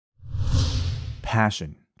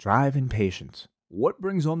passion, drive, and patience. What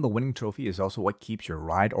brings home the winning trophy is also what keeps your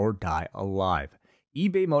ride or die alive.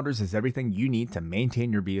 eBay Motors has everything you need to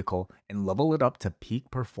maintain your vehicle and level it up to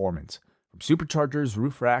peak performance. From superchargers,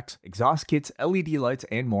 roof racks, exhaust kits, LED lights,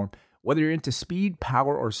 and more, whether you're into speed,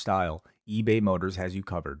 power, or style, eBay Motors has you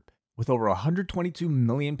covered. With over 122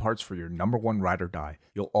 million parts for your number one ride or die,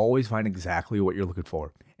 you'll always find exactly what you're looking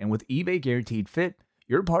for. And with eBay Guaranteed Fit,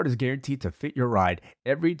 your part is guaranteed to fit your ride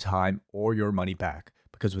every time or your money back.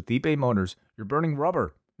 Because with eBay Motors, you're burning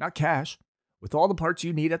rubber, not cash. With all the parts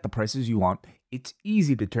you need at the prices you want, it's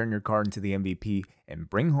easy to turn your car into the MVP and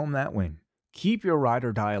bring home that win. Keep your ride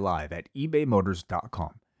or die alive at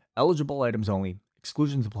ebaymotors.com. Eligible items only.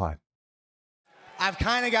 Exclusions apply. I've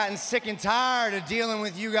kind of gotten sick and tired of dealing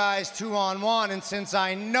with you guys 2-on-1, and since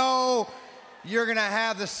I know you're going to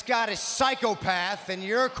have the Scottish psychopath in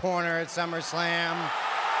your corner at SummerSlam,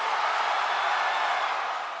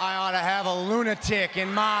 I ought to have a lunatic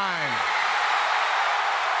in mine.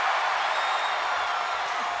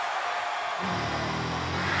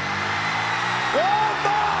 Oh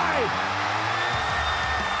my!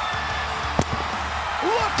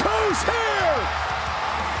 Look who's here!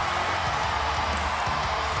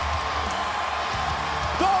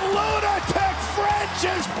 The lunatic French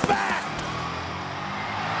is back!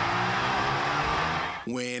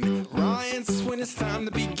 When Ryan's when it's time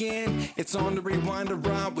to begin, it's on the Rewind to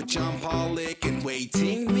Ride with John Pollock and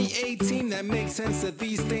waiting. The A-Team that makes sense of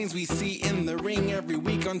these things we see in the ring every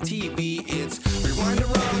week on TV. It's Rewind to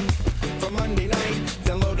Ride for Monday night.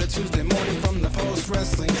 Download it Tuesday morning from the Post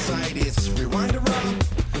Wrestling site. It's Rewind to Ride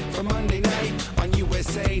for Monday night on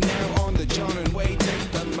USA Now on the John and Wai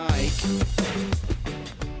Take the Mic.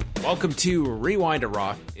 Welcome to Rewind to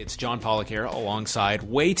Raw. It's John Pollock here alongside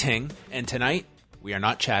Wai Ting, and tonight we are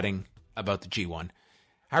not chatting about the G1.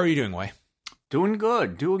 How are you doing, Wai? Doing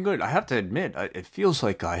good. I have to admit, it feels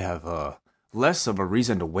like I have less of a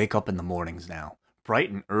reason to wake up in the mornings now,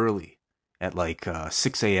 bright and early at like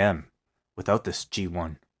 6 a.m. without this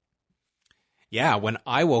G1. Yeah, when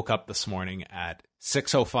I woke up this morning at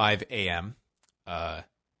 6:05 a.m.,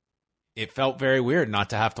 it felt very weird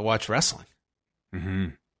not to have to watch wrestling. Mm-hmm.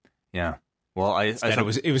 Yeah. Well,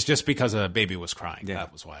 it was just because a baby was crying. Yeah.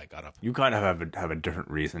 That was why I got up. You kind of have a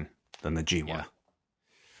different reason than the G1. Yeah.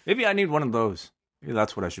 Maybe I need one of those. Maybe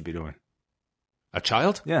that's what I should be doing. A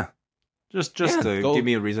child? Yeah. Just to give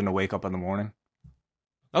me a reason to wake up in the morning.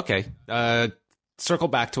 Okay. Circle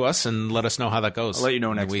back to us and let us know how that goes. I'll let you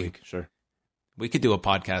know next week. Sure. We could do a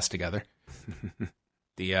podcast together.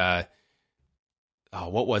 What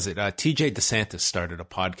was it? TJ DeSantis started a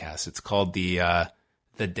podcast. It's called the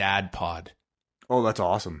Dad Pod. Oh, that's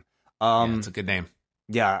awesome. Yeah, it's a good name.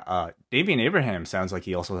 Yeah, Damian Abraham sounds like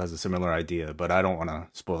he also has a similar idea, but I don't want to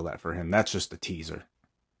spoil that for him. That's just a teaser.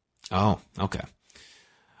 Oh, okay.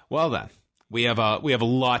 Well then, we have a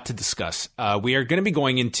lot to discuss. We are going to be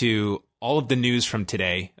going into all of the news from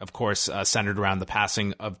today, of course, centered around the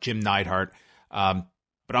passing of Jim Neidhart.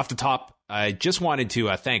 But off the top, I just wanted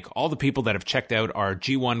to thank all the people that have checked out our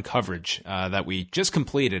G1 coverage that we just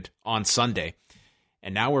completed on Sunday.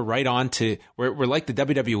 And now we're right on to we're like the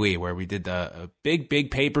WWE where we did a big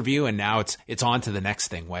pay-per-view, and now it's on to the next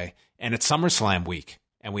thing, Wai. And it's SummerSlam week,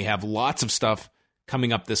 and we have lots of stuff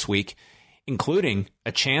coming up this week, including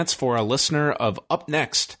a chance for a listener of Up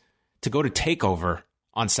Next to go to TakeOver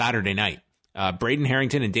on Saturday night. Braden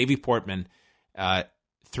Harrington and Davey Portman,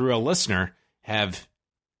 through a listener, have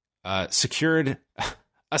secured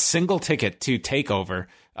a single ticket to TakeOver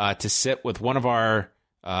to sit with one of our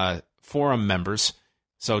forum members.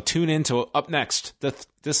 So tune in to Up Next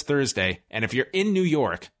this Thursday. And if you're in New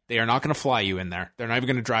York, they are not going to fly you in there. They're not even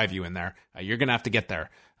going to drive you in there. You're going to have to get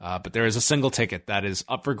there. But there is a single ticket that is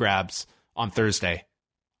up for grabs on Thursday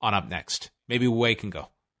on Up Next. Maybe Wai can go.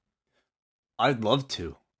 I'd love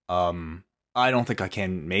to. I don't think I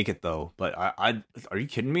can make it though. But I are you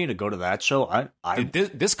kidding me to go to that show?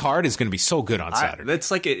 This card is going to be so good on Saturday.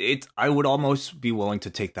 It's like it. I would almost be willing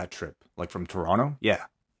to take that trip, like from Toronto. Yeah.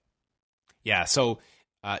 Yeah. So.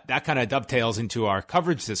 That kind of dovetails into our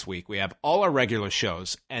coverage this week. We have all our regular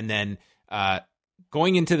shows, and then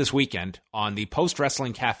going into this weekend on the Post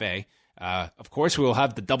Wrestling Cafe, of course, we will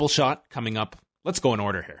have the double shot coming up. Let's go in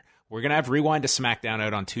order here. We're going to have Rewind to SmackDown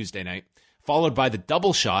out on Tuesday night, followed by the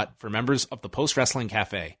double shot for members of the Post Wrestling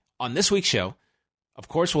Cafe. On this week's show, of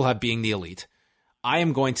course, we'll have Being the Elite. I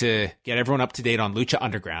am going to get everyone up to date on Lucha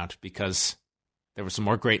Underground because there was some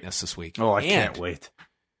more greatness this week. Oh, I can't wait.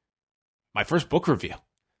 My first book review.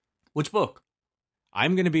 Which book?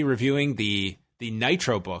 I'm going to be reviewing the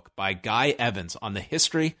Nitro book by Guy Evans on the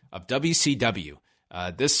history of WCW.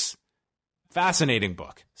 This Fascinating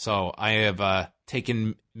book. So I have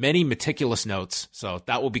taken many meticulous notes. So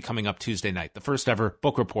that will be coming up Tuesday night, the first ever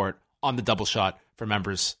book report on the Double Shot for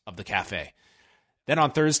members of the cafe. Then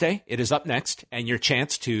on Thursday, it is Up Next and your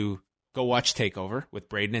chance to go watch TakeOver with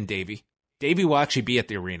Braden and Davey. Davey will actually be at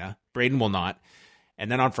the arena. Braden will not.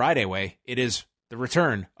 And then on Friday, it is the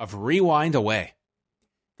return of Rewind Away.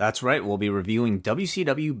 That's right. We'll be reviewing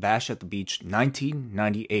WCW Bash at the Beach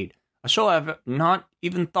 1998. A show I've not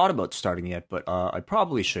even thought about starting yet, but I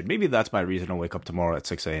probably should. Maybe that's my reason to wake up tomorrow at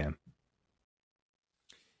 6 a.m.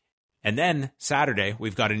 And then Saturday,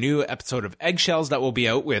 we've got a new episode of Eggshells that will be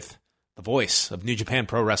out with the voice of New Japan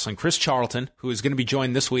Pro Wrestling, Chris Charlton, who is going to be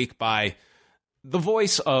joined this week by the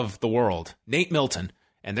voice of the world, Nate Milton.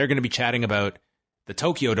 And they're going to be chatting about the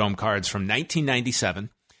Tokyo Dome cards from 1997.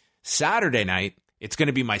 Saturday night, it's going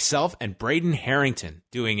to be myself and Braden Harrington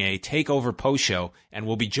doing a TakeOver post show, and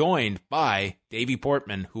we'll be joined by Davey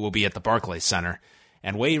Portman, who will be at the Barclays Center.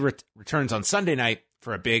 And Way returns on Sunday night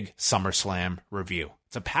for a big SummerSlam review.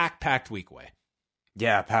 It's a packed week, Way.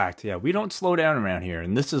 Yeah, packed. Yeah, we don't slow down around here,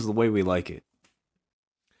 and this is the way we like it.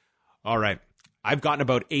 All right. I've gotten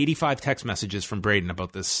about 85 text messages from Braden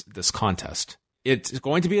about this contest. It's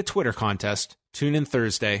going to be a Twitter contest. Tune in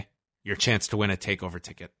Thursday. Your chance to win a TakeOver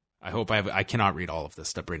ticket. I cannot read all of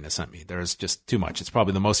this that Braden has sent me. There's just too much. It's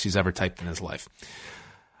probably the most he's ever typed in his life.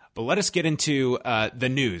 But let us get into the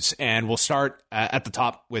news, and we'll start at the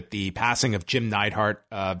top with the passing of Jim Neidhart.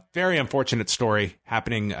 Very unfortunate story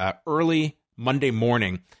happening early Monday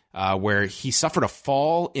morning where he suffered a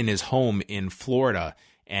fall in his home in Florida,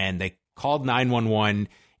 and they called 911,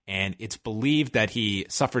 and it's believed that he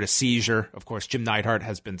suffered a seizure. Of course, Jim Neidhart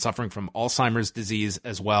has been suffering from Alzheimer's disease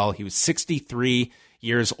as well. He was 63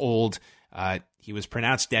 years old. He was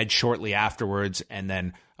pronounced dead shortly afterwards, and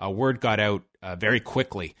then word got out very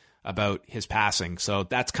quickly about his passing. So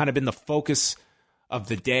that's kind of been the focus of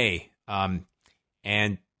the day.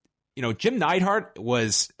 And, you know, Jim Neidhart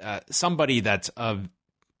was somebody that's, a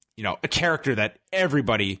character that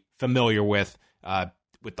everybody familiar with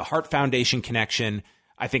the Hart Foundation connection.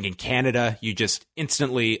 I think in Canada, you just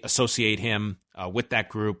instantly associate him with that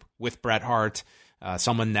group, with Bret Hart.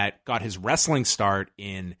 Someone that got his wrestling start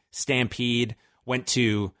in Stampede, went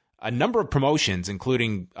to a number of promotions,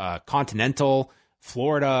 including Continental,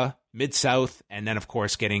 Florida, Mid-South, and then, of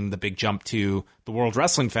course, getting the big jump to the World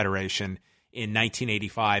Wrestling Federation in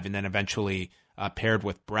 1985, and then eventually paired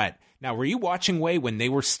with Bret. Now, were you watching Way when they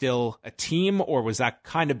were still a team, or was that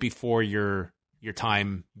kind of before your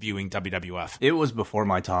time viewing WWF? It was before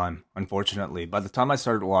my time, unfortunately. By the time I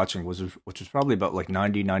started watching, which was probably about like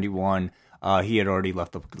 90, 91, he had already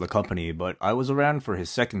left the company, but I was around for his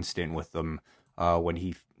second stint with them when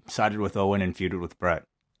he sided with Owen and feuded with Bret.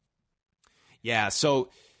 Yeah, so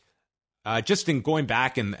just in going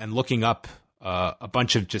back and looking up a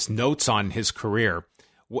bunch of just notes on his career,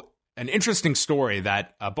 an interesting story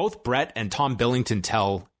that both Bret and Tom Billington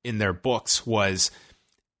tell in their books was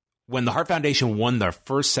when the Hart Foundation won their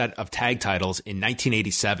first set of tag titles in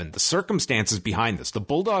 1987, the circumstances behind this, the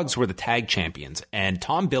Bulldogs were the tag champions, and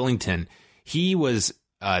Tom Billington, he was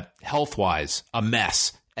health-wise a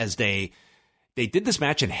mess as they did this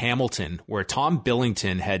match in Hamilton where Tom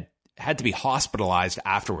Billington had to be hospitalized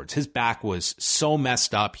afterwards. His back was so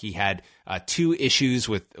messed up. He had 2 issues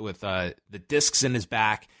with the discs in his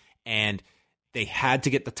back, and they had to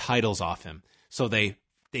get the titles off him. So they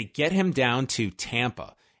get him down to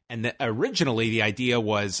Tampa. And originally the idea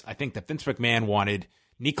was, I think that Vince McMahon wanted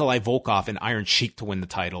Nikolai Volkov and Iron Sheik to win the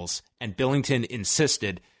titles, and Billington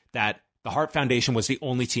insisted that the Hart Foundation was the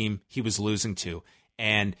only team he was losing to.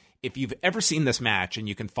 And if you've ever seen this match, and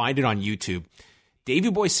you can find it on YouTube, Davey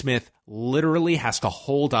Boy Smith literally has to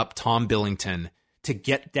hold up Tom Billington to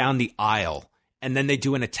get down the aisle, and then they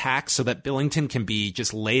do an attack so that Billington can be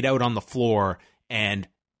just laid out on the floor, and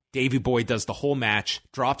Davey Boy does the whole match,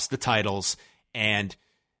 drops the titles, and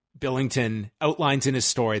Billington outlines in his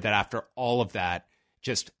story that after all of that,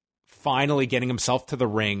 just finally getting himself to the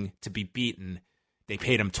ring to be beaten, they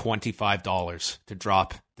paid him $25 to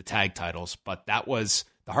drop the tag titles. But that was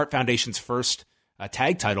the Hart Foundation's first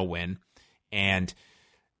tag title win. And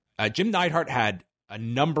Jim Neidhart had a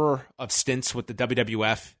number of stints with the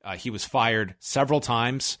WWF. He was fired several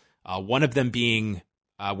times, one of them being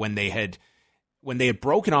when they had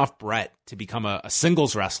broken off Bret to become a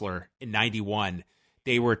singles wrestler in 91.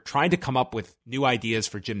 They were trying to come up with new ideas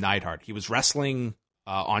for Jim Neidhart. He was wrestling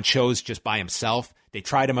on shows just by himself. They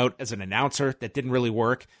tried him out as an announcer. That didn't really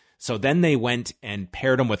work. So then they went and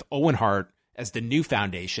paired him with Owen Hart as the new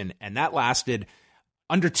foundation, and that lasted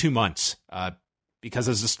under 2 months. Because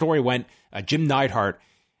as the story went, Jim Neidhart,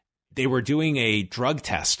 they were doing a drug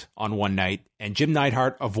test on one night, and Jim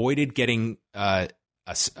Neidhart avoided getting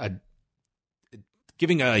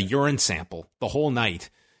giving a urine sample the whole night.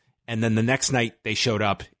 And then the next night they showed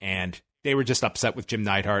up and they were just upset with Jim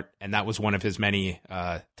Neidhart. And that was one of his many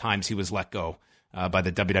times he was let go by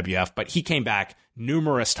the WWF. But he came back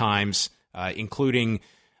numerous times, including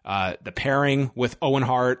the pairing with Owen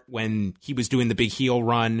Hart when he was doing the big heel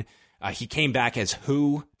run. He came back as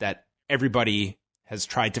Who, that everybody has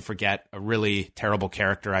tried to forget, a really terrible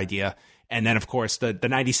character idea. And then, of course, the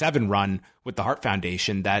 97 run with the Hart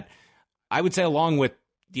Foundation that I would say, along with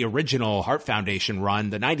the original Hart Foundation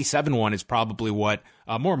run, the 97 one is probably what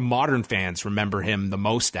more modern fans remember him the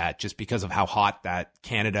most at, just because of how hot that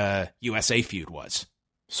Canada-USA feud was.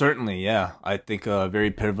 Certainly, yeah. I think a very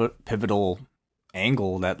pivotal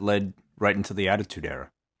angle that led right into the Attitude Era.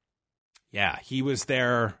 Yeah, he was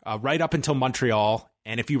there right up until Montreal.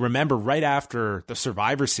 And if you remember, right after the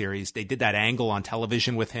Survivor Series, they did that angle on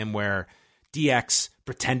television with him where DX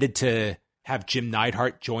pretended to have Jim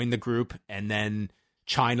Neidhart join the group, and then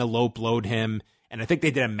China low-blowed him. And I think they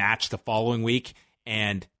did a match the following week.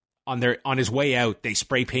 And on his way out, they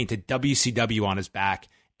spray painted WCW on his back,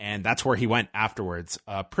 and that's where he went afterwards.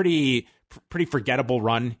 Pretty forgettable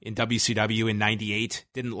run in WCW in '98.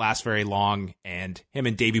 Didn't last very long, and him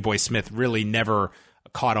and Davey Boy Smith really never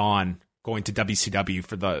caught on going to WCW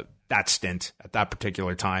for that stint at that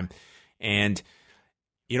particular time. And,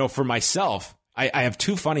 for myself, I have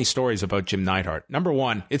two funny stories about Jim Neidhart. Number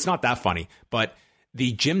one, it's not that funny, but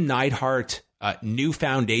the Jim Neidhart New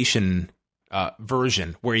Foundation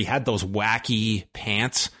version where he had those wacky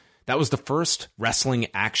pants, that was the first wrestling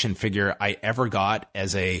action figure I ever got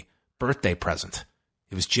as a birthday present.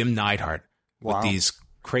 It was Jim Neidhart with these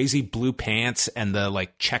crazy blue pants and the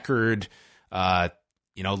checkered,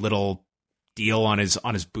 little deal on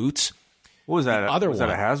his boots. What was that? Was that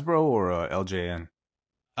a Hasbro or a LJN?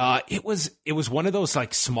 It was one of those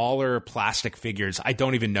smaller plastic figures. I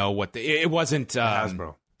don't even know what it wasn't.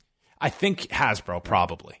 Hasbro. I think Hasbro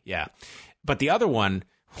probably. Yeah. But the other one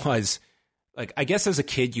was I guess as a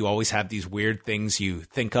kid, you always have these weird things you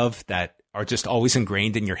think of that are just always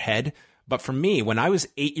ingrained in your head. But for me, when I was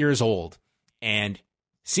 8 years old and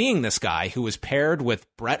seeing this guy who was paired with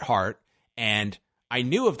Bret Hart, and I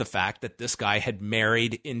knew of the fact that this guy had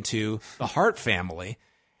married into the Hart family,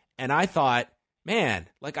 and I thought, man,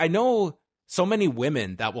 I know so many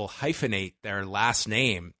women that will hyphenate their last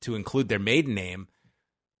name to include their maiden name.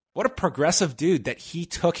 What a progressive dude that he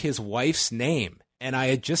took his wife's name. And I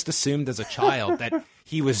had just assumed as a child that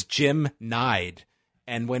he was Jim Nide.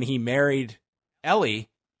 And when he married Ellie,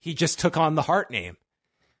 he just took on the Hart name.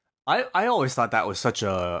 I always thought that was such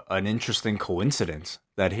an interesting coincidence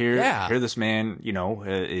that here this man,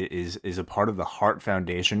 is a part of the Hart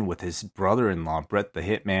Foundation with his brother-in-law, Bret the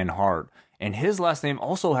Hitman Hart. And his last name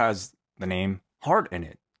also has the name Hart in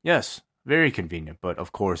it. Yes, very convenient. But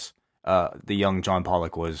of course, the young John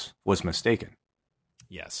Pollock was mistaken.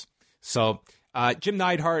 Yes. So Jim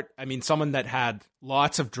Neidhart, someone that had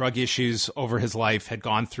lots of drug issues over his life, had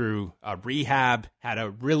gone through rehab, had a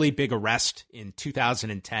really big arrest in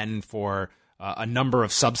 2010 for a number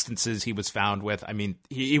of substances he was found with.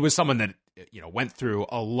 He was someone that, went through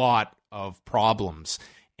a lot of problems.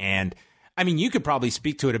 And you could probably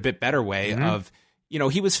speak to it a bit better way of,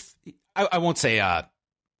 he was, I won't say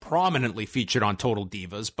prominently featured on Total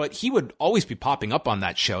Divas, but he would always be popping up on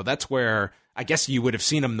that show. That's where I guess you would have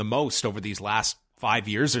seen him the most over these last 5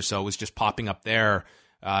 years or so, was just popping up there.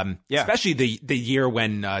 Especially the year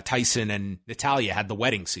when Tyson and Natalya had the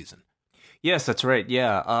wedding season. Yes, that's right.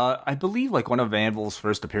 Yeah. I believe one of Anvil's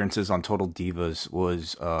first appearances on Total Divas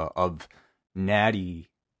was of Natty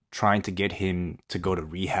trying to get him to go to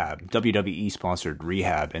rehab, WWE sponsored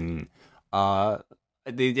rehab. And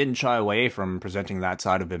they didn't shy away from presenting that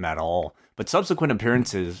side of him at all. But subsequent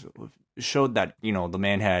appearances showed that, the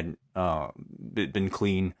man had been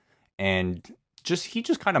clean, and he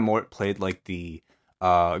just kind of more played like the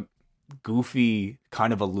goofy,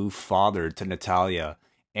 kind of aloof father to Natalya.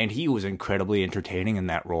 And he was incredibly entertaining in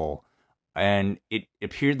that role. And it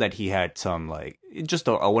appeared that he had some just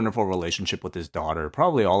a wonderful relationship with his daughter,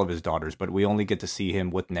 probably all of his daughters, but we only get to see him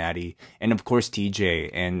with Natty and of course TJ.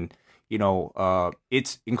 And,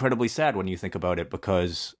 it's incredibly sad when you think about it,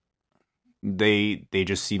 because they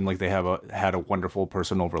just seem like they had a wonderful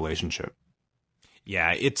personal relationship.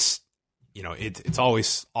 Yeah, it's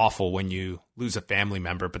always awful when you lose a family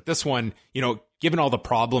member, but this one, given all the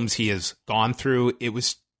problems he has gone through,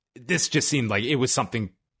 this just seemed like it was something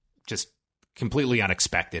just completely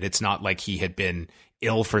unexpected. It's not like he had been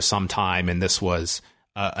ill for some time and this was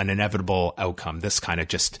an inevitable outcome. This kind of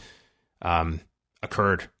just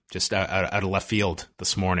occurred just out of left field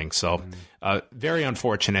this morning. So very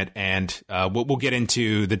unfortunate. And we'll get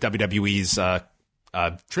into the WWE's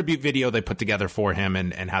tribute video they put together for him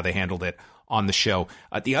and how they handled it on the show.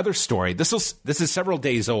 The other story, this is several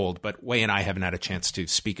days old, but Wai and I haven't had a chance to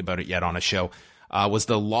speak about it yet on a show, was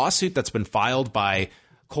the lawsuit that's been filed by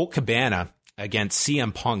Colt Cabana against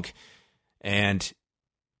CM Punk. And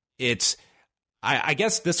it's, I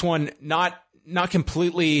guess this one, not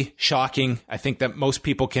completely shocking. I think that most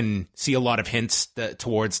people can see a lot of hints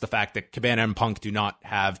towards the fact that Cabana and Punk do not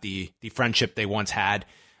have the friendship they once had.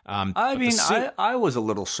 I was a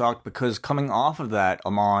little shocked because coming off of that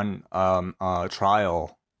Amon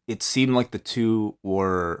trial, it seemed like the two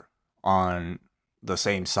were on the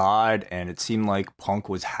same side, and it seemed like Punk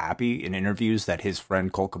was happy in interviews that his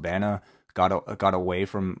friend Colt Cabana got away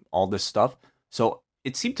from all this stuff. So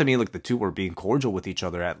it seemed to me like the two were being cordial with each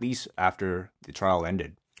other, at least after the trial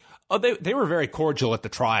ended. Oh, they were very cordial at the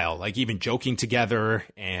trial, like even joking together.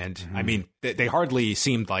 And I mean, they hardly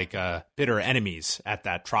seemed like bitter enemies at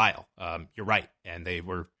that trial. You're right. And they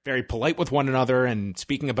were very polite with one another and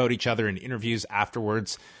speaking about each other in interviews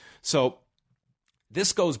afterwards. So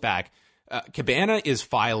this goes back. Cabana is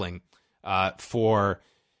filing for,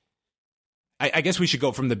 I guess we should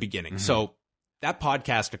go from the beginning. So that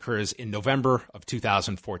podcast occurs in November of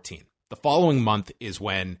 2014. The following month is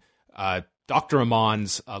when Dr.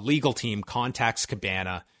 Amon's legal team contacts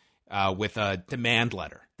Cabana with a demand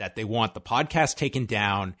letter that they want the podcast taken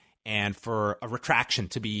down and for a retraction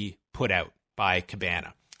to be put out by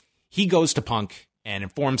Cabana. He goes to Punk and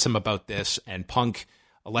informs him about this, and Punk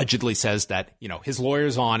allegedly says that, his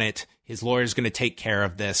lawyer's on it, his lawyer's going to take care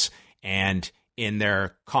of this, and in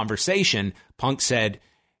their conversation, Punk said,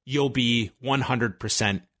 "You'll be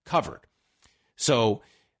 100% covered." So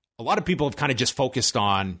a lot of people have kind of just focused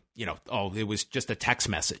on, it was just a text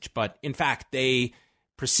message. But in fact, they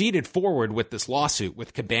proceeded forward with this lawsuit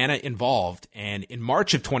with Cabana involved. And in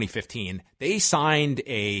March of 2015, they signed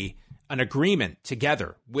an agreement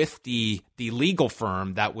together with the legal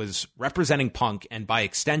firm that was representing Punk and by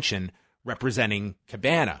extension representing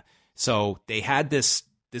Cabana. So they had this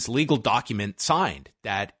legal document signed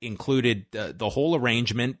that included the whole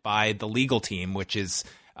arrangement by the legal team, which is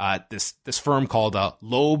this firm called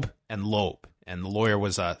Loeb and Loeb, and the lawyer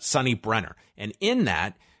was Sonny Brenner. And in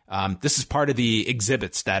that, this is part of the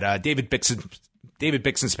exhibits that David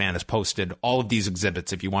Bixenspan has posted. All of these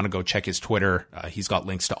exhibits, if you want to go check his Twitter, he's got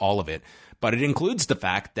links to all of it. But it includes the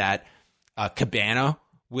fact that Cabana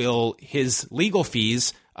his legal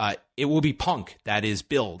fees, it will be Punk that is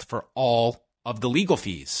billed for all of the legal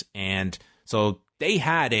fees. And so they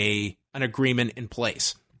had an agreement in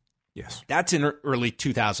place. Yes. That's in early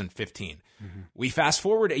 2015. We fast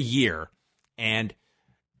forward a year, and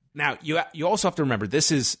now you also have to remember,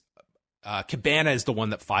 this is Cabana is the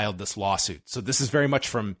one that filed this lawsuit. So this is very much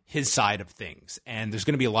from his side of things, and there's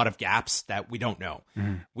going to be a lot of gaps that we don't know.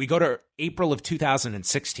 We go to April of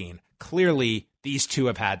 2016. Clearly, these two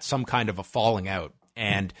have had some kind of a falling out,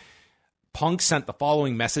 and Punk sent the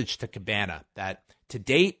following message to Cabana that, "To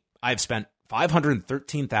date, I've spent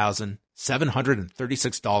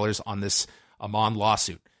 $513,736 on this Amon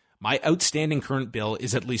lawsuit. My outstanding current bill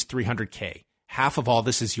is at least $300K. Half of all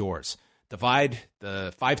this is yours. Divide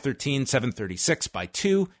the 513,736 by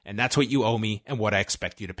 2, and that's what you owe me and what I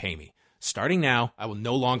expect you to pay me. Starting now, I will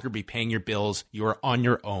no longer be paying your bills. You are on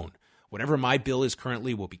your own. Whatever my bill is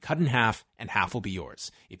currently will be cut in half, and half will be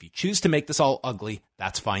yours. If you choose to make this all ugly,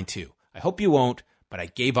 that's fine too. I hope you won't, but I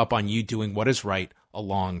gave up on you doing what is right a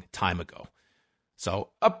long time ago." So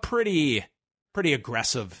a pretty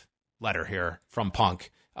aggressive letter here from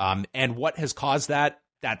Punk. And what has caused that?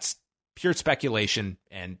 That's pure speculation,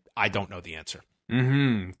 and I don't know the answer.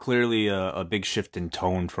 Clearly a big shift in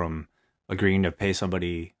tone from agreeing to pay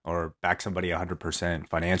somebody or back somebody 100%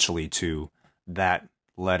 financially to that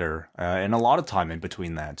letter, and a lot of time in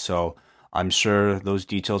between that. So I'm sure those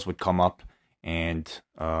details would come up, and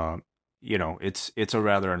it's a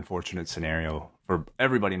rather unfortunate scenario for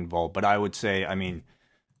everybody involved. But I would say,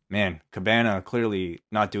 man, Cabana clearly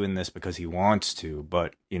not doing this because he wants to,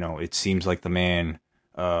 but it seems like the man.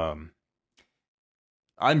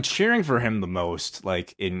 I'm cheering for him the most,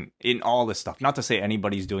 like in all this stuff. Not to say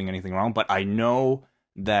anybody's doing anything wrong, but I know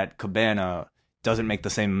that Cabana doesn't make the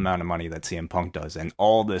same amount of money that CM Punk does, and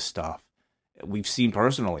all this stuff we've seen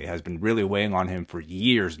personally has been really weighing on him for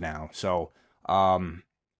years now. So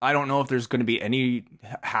I don't know if there's going to be any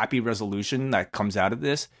happy resolution that comes out of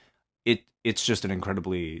this. It's just an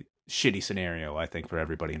incredibly shitty scenario, I think, for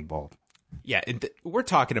everybody involved. Yeah, we're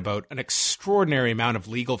talking about an extraordinary amount of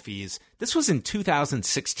legal fees. This was in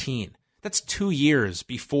 2016. That's 2 years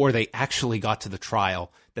before they actually got to the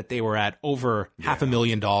trial that they were at over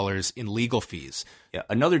 $500,000 in legal fees. Yeah,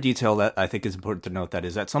 another detail that I think is important to note that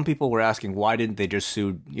is that some people were asking why didn't they just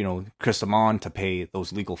sue, Chris Amon to pay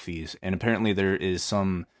those legal fees? And apparently there is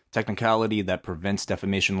some technicality that prevents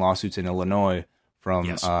defamation lawsuits in Illinois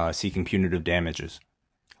from seeking punitive damages.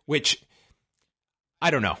 Which,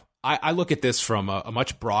 I don't know. I look at this from a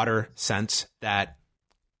much broader sense that,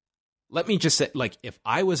 let me just say, like, if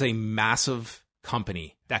I was a massive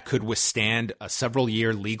company that could withstand a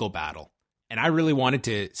several-year legal battle, and I really wanted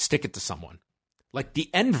to stick it to someone, like, the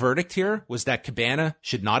end verdict here was that Cabana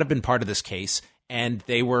should not have been part of this case, and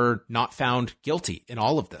they were not found guilty in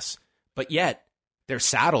all of this. But yet, they're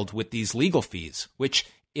saddled with these legal fees, which,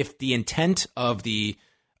 if the intent of the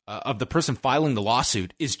person filing the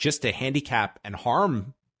lawsuit is just to handicap and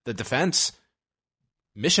harm the defense,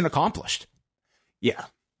 mission accomplished. Yeah.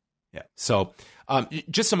 So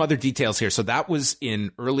just some other details here. So that was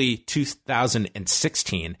in early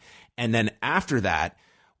 2016. And then after that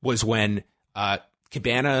was when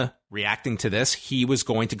Cabana, reacting to this, he was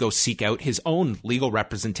going to go seek out his own legal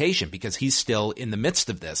representation because he's still in the midst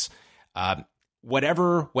of this.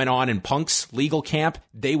 Whatever went on in Punk's legal camp,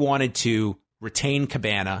 they wanted to retain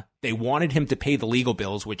Cabana. They wanted him to pay the legal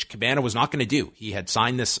bills, which Cabana was not going to do. He had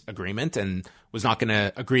signed this agreement and was not going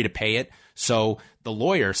to agree to pay it. So the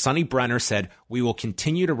lawyer, Sonny Brenner, said, we will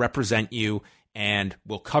continue to represent you and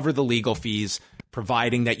we'll cover the legal fees,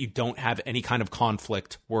 providing that you don't have any kind of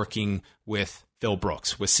conflict working with Phil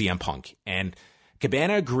Brooks, with CM Punk. And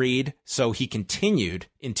Cabana agreed, so he continued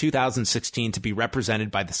in 2016 to be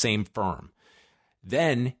represented by the same firm.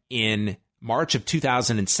 Then in March of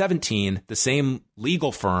 2017, the same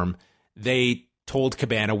legal firm, they told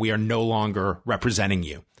Cabana, we are no longer representing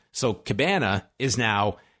you. So Cabana is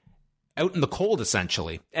now out in the cold,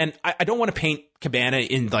 essentially. And I don't want to paint Cabana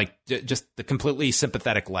in like just the completely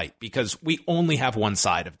sympathetic light, because we only have one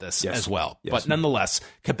side of this as well. Yes. But nonetheless,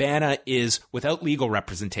 Cabana is without legal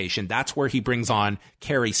representation. That's where he brings on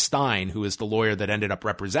Kerry Stein, who is the lawyer that ended up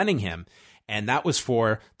representing him. And that was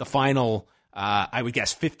for the final, I would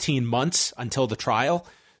guess, 15 months until the trial.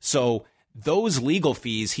 So those legal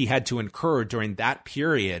fees he had to incur during that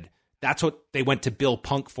period, that's what they went to Bill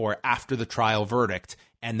Punk for after the trial verdict,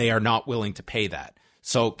 and they are not willing to pay that.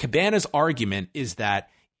 So Cabana's argument is that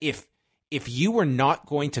if you were not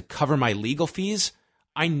going to cover my legal fees,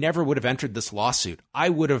 I never would have entered this lawsuit. I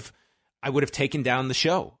would have taken down the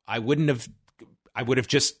show. I would have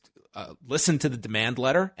just listened to the demand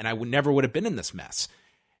letter, and I never would have been in this mess.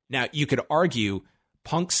 Now, you could argue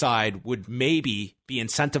Punk's side would maybe be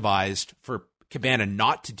incentivized for Cabana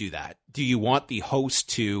not to do that. Do you want the host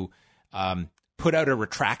to put out a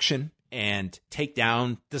retraction and take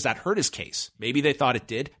down? Does that hurt his case? Maybe they thought it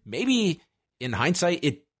did. Maybe in hindsight,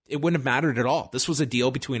 it wouldn't have mattered at all. This was a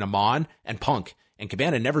deal between Amon and Punk, and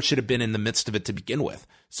Cabana never should have been in the midst of it to begin with.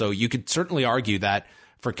 So you could certainly argue that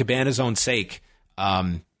for Cabana's own sake,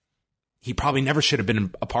 he probably never should have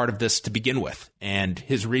been a part of this to begin with. And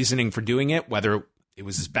his reasoning for doing it, whether it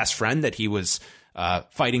was his best friend that he was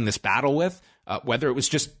fighting this battle with, whether it was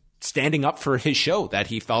just standing up for his show, that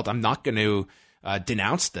he felt, I'm not going to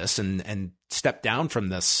denounce this and step down from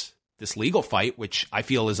this legal fight, which I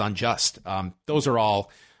feel is unjust. Those are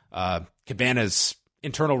all Cabana's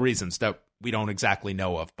internal reasons that we don't exactly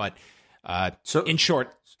know of. But so, in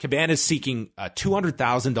short, Cabana is seeking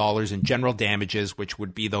 $200,000 in general damages, which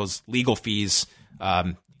would be those legal fees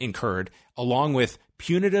incurred, along with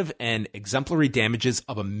punitive and exemplary damages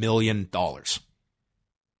of $1 million.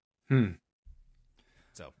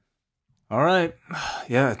 So, all right,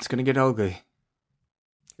 yeah, it's gonna get ugly.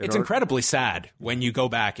 It's incredibly sad when you go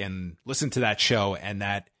back and listen to that show, and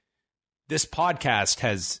that this podcast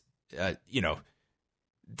has,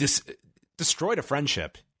 destroyed a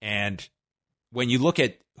friendship. And when you look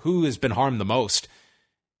at who has been harmed the most,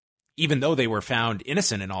 even though they were found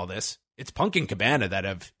innocent in all this, it's Punk and Cabana that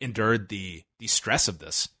have endured the stress of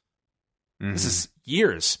this. Mm-hmm. This is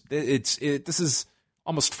years. This is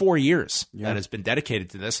almost 4 years that has been dedicated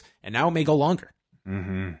to this, and now it may go longer.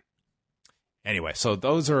 Mm-hmm. Anyway, so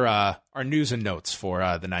those are our news and notes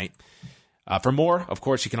for the night. For more, of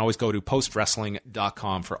course, you can always go to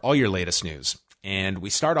postwrestling.com for all your latest news. And we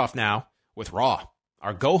start off now with Raw,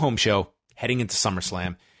 our go-home show heading into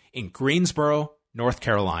SummerSlam in Greensboro, North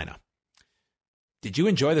Carolina. Did you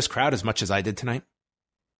enjoy this crowd as much as I did tonight?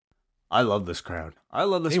 I love this crowd.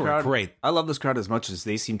 They were great. I love this crowd as much as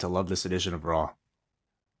they seem to love this edition of Raw.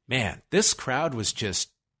 Man, this crowd was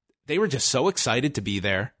they were just so excited to be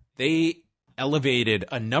there. They elevated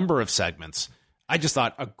a number of segments. I just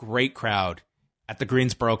thought a great crowd at the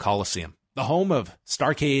Greensboro Coliseum, the home of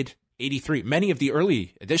Starrcade, 83, many of the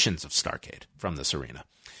early editions of Starrcade from this arena.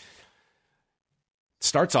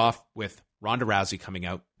 Starts off with Ronda Rousey coming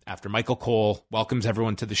out after Michael Cole welcomes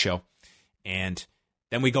everyone to the show. And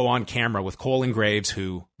then we go on camera with Cole and Graves,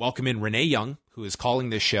 who welcome in Renee Young, who is calling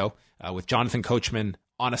this show, with Jonathan Coachman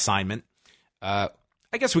on assignment. I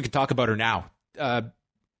guess we could talk about her now.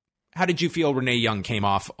 How did you feel Renee Young came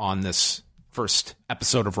off on this first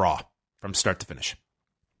episode of Raw from start to finish?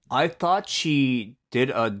 I thought she did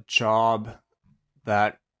a job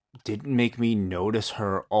that didn't make me notice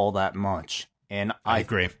her all that much. And I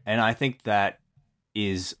agree. And I think that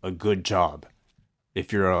is a good job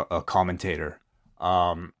if you're a commentator.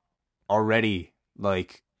 Already,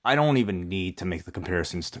 like, I don't even need to make the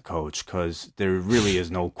comparisons to Coach, because there really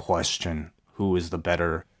is no question who is the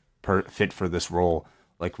better fit for this role.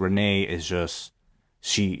 Like, Renee is just,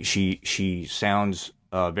 she sounds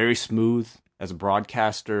very smooth as a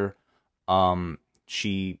broadcaster.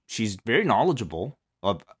 She's very knowledgeable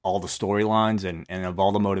of all the storylines and of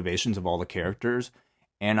all the motivations of all the characters.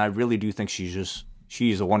 And I really do think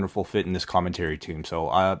she's a wonderful fit in this commentary team. So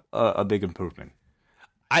a big improvement.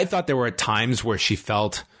 I thought there were times where she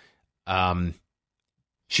felt like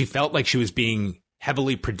she was being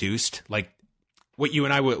heavily produced. Like what you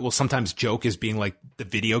and I will sometimes joke as being like the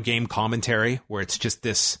video game commentary, where it's just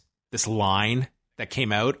this line that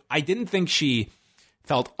came out. I didn't think she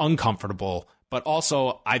felt uncomfortable, but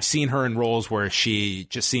also I've seen her in roles where she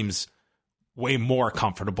just seems way more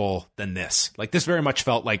comfortable than this. Like, this very much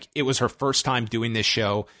felt like it was her first time doing this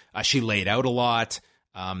show. She laid out a lot.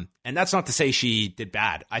 And that's not to say she did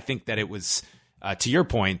bad. I think that it was, to your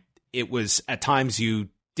point, it was at times you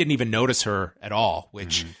didn't even notice her at all,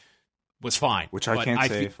 which was fine. Which I can't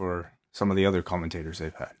say for some of the other commentators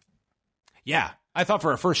they've had. Yeah. I thought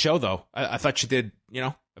for her first show, though, I thought she did,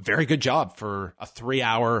 a very good job for a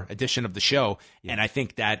 3-hour edition of the show. Yeah. And I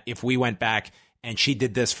think that if we went back and she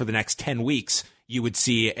did this for the next 10 weeks, you would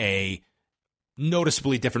see a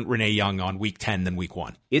noticeably different Renee Young on week 10 than week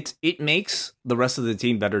 1. It makes the rest of the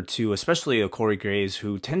team better too, especially a Corey Graves,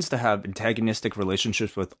 who tends to have antagonistic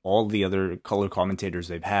relationships with all the other color commentators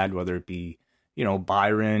they've had, whether it be,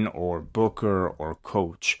 Byron or Booker or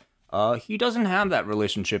Coach. He doesn't have that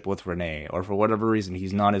relationship with Renee, or for whatever reason,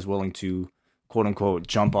 he's not as willing to, quote unquote,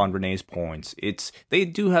 jump on Renee's points. They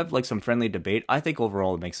do have like some friendly debate. I think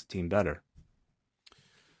overall it makes the team better.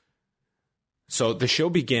 So the show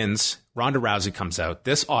begins. Ronda Rousey comes out.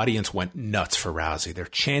 This audience went nuts for Rousey. They're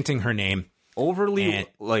chanting her name. Overly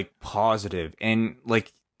positive. And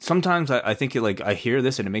like sometimes I think I hear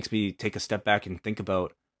this and it makes me take a step back and think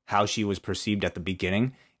about how she was perceived at the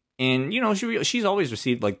beginning. And she's always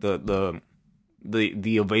received like the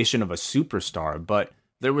ovation of a superstar, but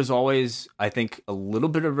there was always, I think, a little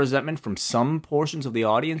bit of resentment from some portions of the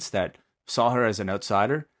audience that saw her as an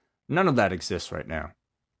outsider. None of that exists right now.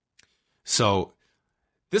 So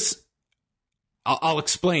this, I'll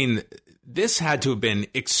explain. This had to have been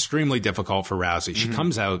extremely difficult for Rousey. She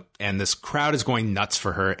comes out and this crowd is going nuts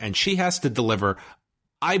for her, and she has to deliver,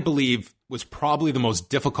 I believe, was probably the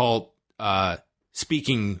most difficult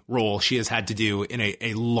speaking role she has had to do in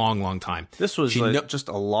a long, long time. This was just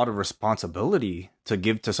a lot of responsibility to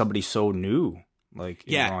give to somebody so new, like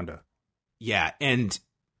Ronda. Yeah, and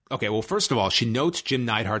okay, well, first of all, she notes Jim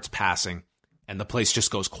Neidhart's passing, and the place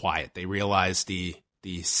just goes quiet. They realize the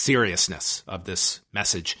seriousness of this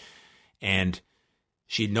message. And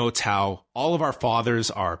she notes how all of our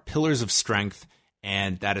fathers are pillars of strength,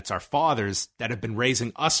 and that it's our fathers that have been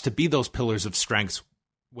raising us to be those pillars of strength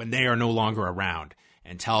when they are no longer around,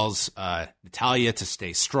 and tells Natalya to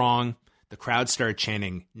stay strong. The crowd started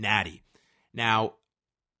chanting Natty. Now,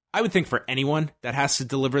 I would think for anyone that has to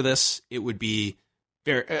deliver this, it would be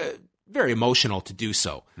very, very emotional to do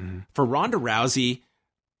so. For Ronda Rousey,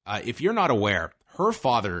 if you're not aware, her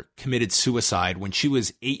father committed suicide when she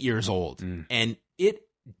was 8 years old, and it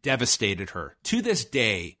devastated her. To this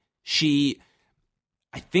day,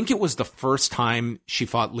 I think it was the first time she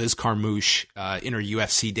fought Liz Carmouche in her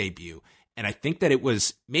UFC debut. And I think that it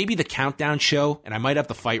was maybe the Countdown show, and I might have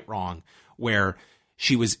the fight wrong, where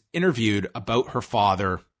she was interviewed about her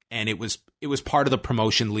father, and it was part of the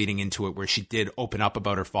promotion leading into it, where she did open up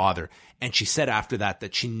about her father. And she said after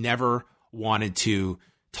that she never wanted to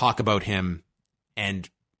talk about him and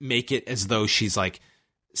make it as though she's like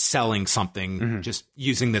selling something, just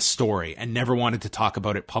using this story, and never wanted to talk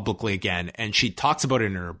about it publicly again. And she talks about it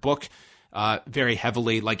in her book very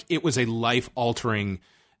heavily. Like, it was a life-altering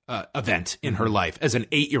event in her life as an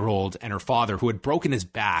 8-year-old, and her father, who had broken his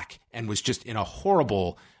back and was just in a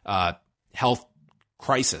horrible health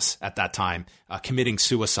crisis at that time, committing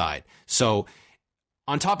suicide. So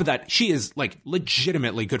on top of that, she is like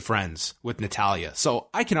legitimately good friends with Natalya. So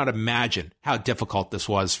I cannot imagine how difficult this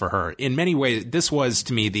was for her. In many ways, this was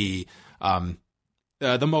to me the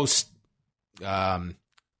most, I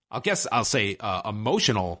guess I'll say,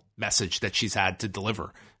 emotional message that she's had to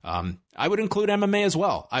deliver. I would include MMA as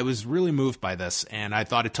well. I was really moved by this, and I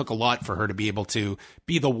thought it took a lot for her to be able to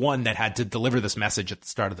be the one that had to deliver this message at the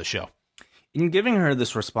start of the show. In giving her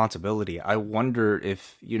this responsibility, I wonder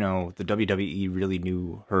if, the WWE really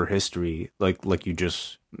knew her history, like you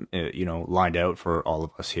just, lined out for all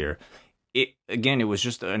of us here. It was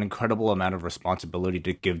just an incredible amount of responsibility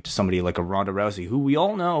to give to somebody like a Ronda Rousey, who we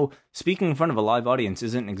all know, speaking in front of a live audience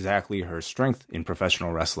isn't exactly her strength in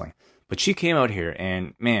professional wrestling. But she came out here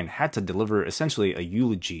and, man, had to deliver essentially a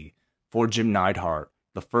eulogy for Jim Neidhart,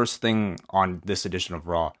 the first thing on this edition of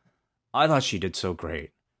Raw. I thought she did so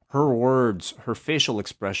great. Her words, her facial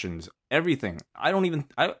expressions, everything.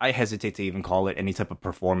 I hesitate to even call it any type of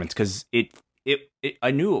performance because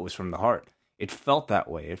I knew it was from the heart. It felt that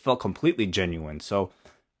way. It felt completely genuine. So,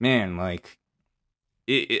 man, like,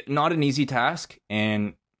 it not an easy task,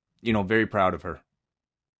 and, very proud of her.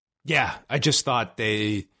 Yeah, I just thought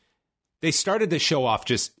they started the show off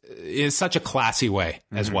just in such a classy way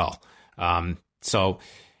as well. So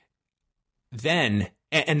then,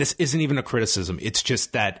 and this isn't even a criticism, it's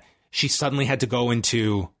just that she suddenly had to go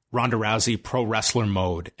into Ronda Rousey pro wrestler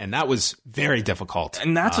mode, and that was very difficult.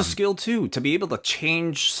 And that's a skill too, to be able to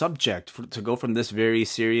change subject, to go from this very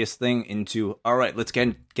serious thing into, all right, let's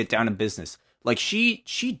get down to business. Like she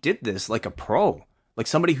did this like a pro, like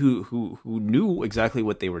somebody who knew exactly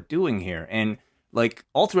what they were doing here. And like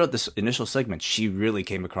all throughout this initial segment, she really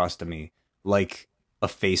came across to me like a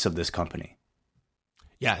face of this company.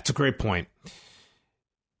 Yeah, it's a great point.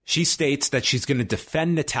 She states that she's going to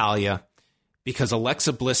defend Natalya because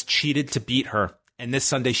Alexa Bliss cheated to beat her, and this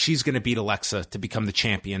Sunday she's going to beat Alexa to become the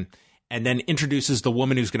champion, and then introduces the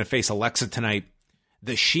woman who's going to face Alexa tonight,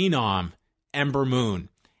 the Phenom, Ember Moon.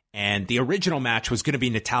 And the original match was going to be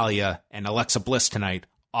Natalya and Alexa Bliss tonight.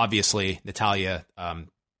 Obviously, Natalya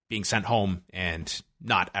being sent home and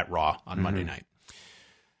not at Raw on Monday night.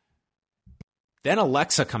 Then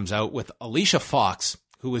Alexa comes out with Alicia Fox,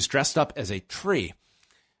 who was dressed up as a tree,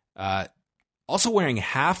 also wearing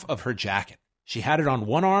half of her jacket. She had it on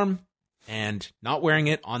one arm and not wearing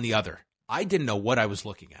it on the other. I didn't know what I was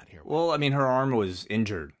looking at here. Well, I mean, her arm was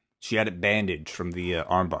injured. She had it bandaged from the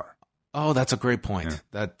armbar. Oh, that's a great point.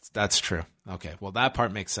 Yeah. That's true. Okay, well, that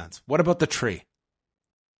part makes sense. What about the tree?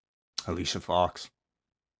 Alicia Fox.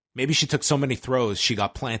 Maybe she took so many throws she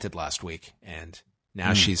got planted last week, and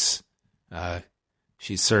now she's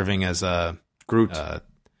serving as a Groot.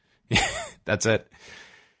 That's it.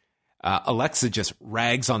 Alexa just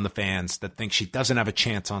rags on the fans that think she doesn't have a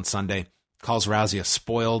chance on Sunday, calls Rousey a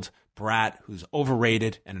spoiled brat who's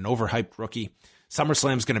overrated and an overhyped rookie.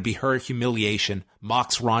 SummerSlam's going to be her humiliation,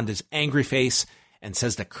 mocks Ronda's angry face, and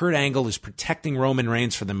says that Kurt Angle is protecting Roman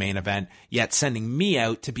Reigns for the main event, yet sending me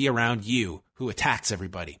out to be around you, who attacks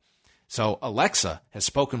everybody. So Alexa has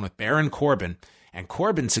spoken with Baron Corbin, and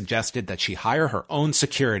Corbin suggested that she hire her own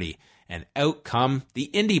security, and out come the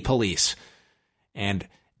indie police. And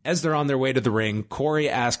as they're on their way to the ring, Corey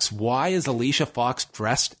asks, why is Alicia Fox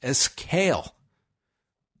dressed as Kale?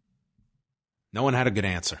 No one had a good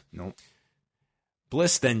answer. Nope.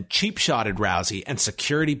 Bliss then cheap-shotted Rousey, and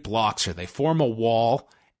security blocks her. They form a wall,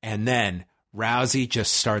 and then Rousey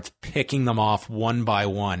just starts picking them off one by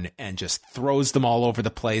one and just throws them all over the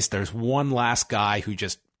place. There's one last guy who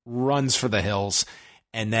just runs for the hills,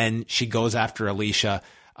 and then she goes after Alicia.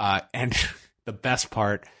 And the best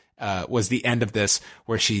part was the end of this,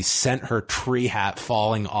 where she sent her tree hat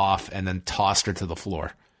falling off and then tossed her to the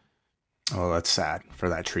floor. Oh, that's sad for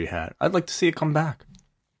that tree hat. I'd like to see it come back.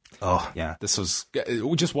 Oh, yeah. This was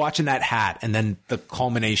just watching that hat, and then the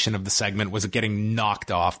culmination of the segment was getting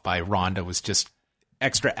knocked off by Ronda was just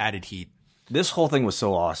extra added heat. This whole thing was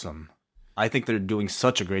so awesome. I think they're doing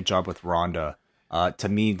such a great job with Ronda. To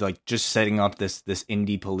me, like just setting up this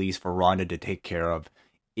indie police for Ronda to take care of.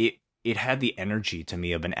 It had the energy to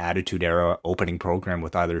me of an Attitude Era opening program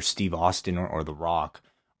with either Steve Austin or The Rock.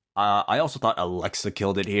 I also thought Alexa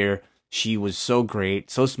killed it here. She was so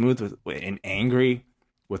great, so smooth and angry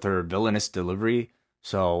with her villainous delivery.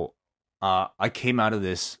 So I came out of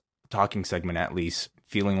this talking segment, at least,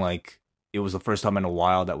 feeling like it was the first time in a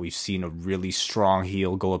while that we've seen a really strong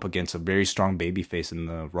heel go up against a very strong babyface in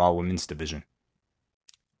the Raw Women's division.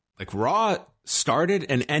 Like, Raw started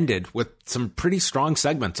and ended with some pretty strong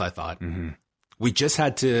segments, I thought. Mm-hmm. We just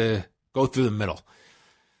had to go through the middle.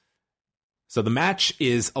 So the match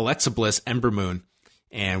is Alexa Bliss, Ember Moon,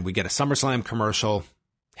 and we get a SummerSlam commercial.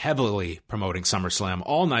 heavily promoting SummerSlam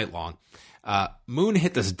all night long. Moon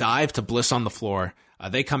hit this dive to Bliss on the floor.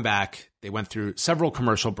 They come back. They went through several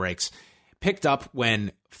commercial breaks. Picked up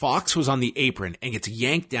when Fox was on the apron and gets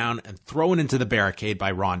yanked down and thrown into the barricade by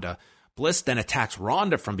Ronda. Bliss then attacks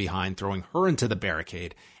Ronda from behind, throwing her into the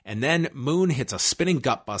barricade. And then Moon hits a spinning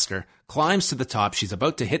gutbuster, climbs to the top. She's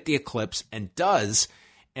about to hit the Eclipse and does.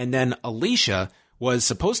 And then Alicia was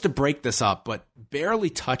supposed to break this up, but barely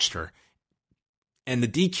touched her. And the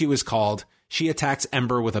DQ is called. She attacks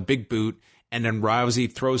Ember with a big boot. And then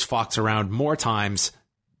Rousey throws Fox around more times,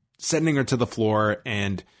 sending her to the floor.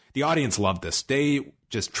 And the audience loved this. They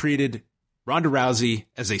just treated Ronda Rousey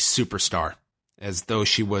as a superstar, as though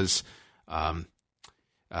she was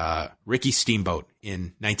Ricky Steamboat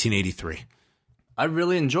in 1983. I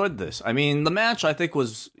really enjoyed this. I mean, the match I think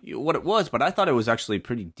was what it was, but I thought it was actually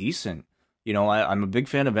pretty decent. You know, I'm a big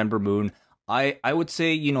fan of Ember Moon. I would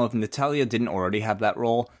say, you know, if Natalya didn't already have that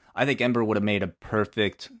role, I think Ember would have made a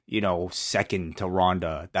perfect, you know, second to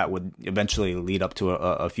Ronda that would eventually lead up to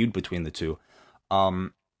a feud between the two.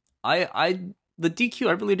 The DQ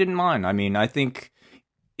I really didn't mind. I mean, I think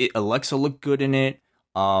Alexa looked good in it.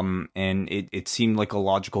 And it seemed like a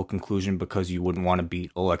logical conclusion because you wouldn't want to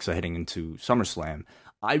beat Alexa heading into SummerSlam.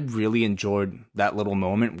 I really enjoyed that little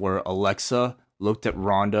moment where Alexa looked at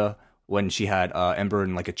Ronda when she had Ember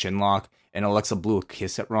in like a chin lock, and Alexa blew a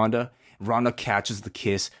kiss at Ronda. Ronda catches the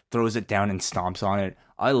kiss, throws it down, and stomps on it.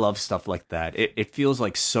 I love stuff like that. It feels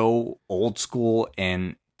like so old school,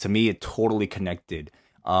 and to me, it totally connected.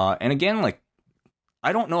 And again, like,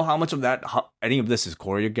 I don't know how much of that, any of this is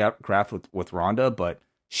choreographed with Ronda, but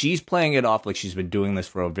she's playing it off like she's been doing this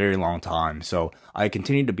for a very long time. So I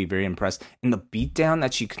continue to be very impressed. And the beatdown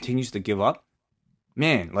that she continues to give up,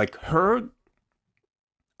 man, like her,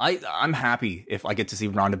 I'm happy if I get to see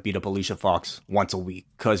Ronda beat up Alicia Fox once a week.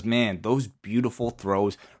 Because, man, those beautiful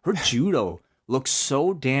throws, her judo looks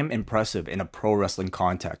so damn impressive in a pro wrestling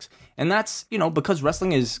context. And that's, you know, because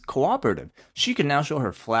wrestling is cooperative. She can now show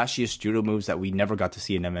her flashiest judo moves that we never got to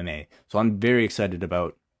see in MMA. So I'm very excited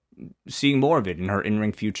about seeing more of it in her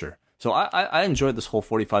in-ring future. So I enjoyed this whole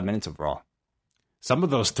 45 minutes of Raw. Some of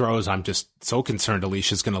those throws, I'm just so concerned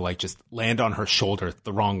Alicia's going to like just land on her shoulder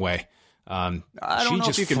the wrong way. I don't know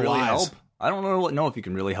if you can really help. I don't know if you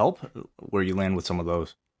can really help where you land with some of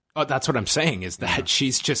those. Oh, that's what I'm saying, is that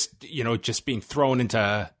she's just, you know, just being thrown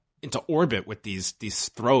into orbit with these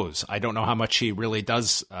throws. I don't know how much she really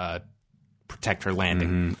does protect her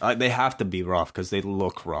landing. Mm-hmm. They have to be rough because they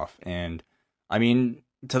look rough. And, I mean,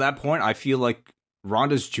 to that point, I feel like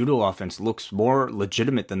Ronda's judo offense looks more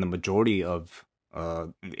legitimate than the majority of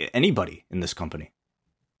anybody in this company.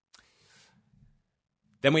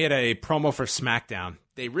 Then we had a promo for SmackDown.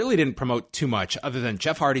 They really didn't promote too much other than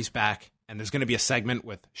Jeff Hardy's back, and there's going to be a segment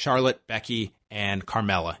with Charlotte, Becky, and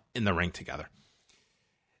Carmella in the ring together.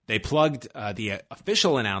 They plugged the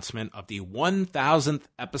official announcement of the 1,000th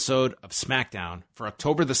episode of SmackDown for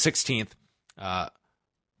October the 16th.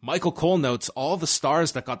 Michael Cole notes all the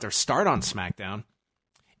stars that got their start on SmackDown,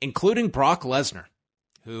 including Brock Lesnar,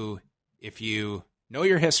 who, if you know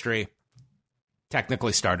your history,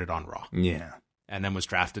 technically started on Raw. Yeah. And then was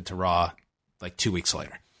drafted to Raw like 2 weeks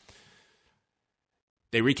later.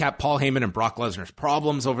 They recap Paul Heyman and Brock Lesnar's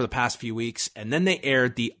problems over the past few weeks, and then they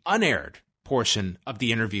aired the unaired portion of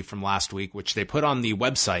the interview from last week, which they put on the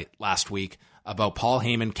website last week, about Paul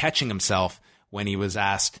Heyman catching himself when he was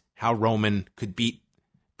asked how Roman could beat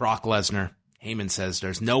Brock Lesnar. Heyman says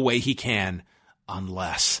there's no way he can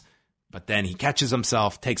unless. But then he catches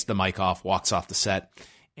himself, takes the mic off, walks off the set,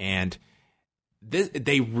 and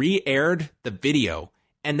they re-aired the video,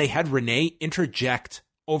 and they had Renee interject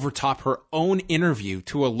over top her own interview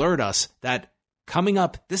to alert us that coming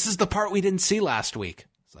up, this is the part we didn't see last week.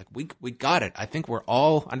 It's like, we got it. I think we're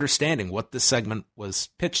all understanding what this segment was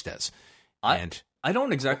pitched as. I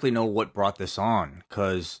don't exactly know what brought this on,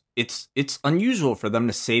 because it's unusual for them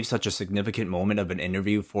to save such a significant moment of an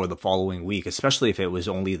interview for the following week, especially if it was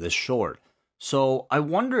only this short. So I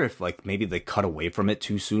wonder if like maybe they cut away from it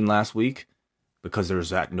too soon last week, because there's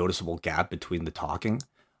that noticeable gap between the talking.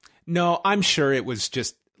 No, I'm sure it was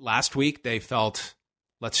just last week they felt,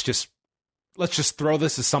 let's just throw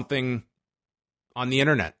this as something on the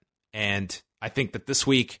internet. And I think that this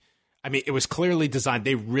week, I mean, it was clearly designed.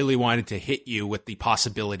 They really wanted to hit you with the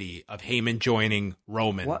possibility of Heyman joining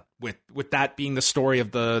Roman, with that being the story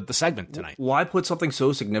of the segment tonight. Why put something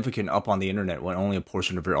so significant up on the internet when only a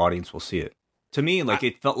portion of your audience will see it? To me, like,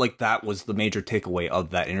 it felt like that was the major takeaway of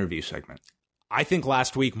that interview segment. I think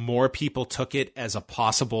last week more people took it as a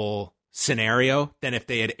possible scenario than if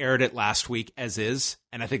they had aired it last week as is.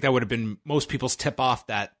 And I think that would have been most people's tip off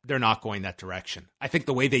that they're not going that direction. I think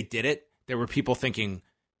the way they did it, there were people thinking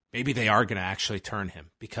maybe they are going to actually turn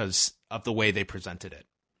him because of the way they presented it.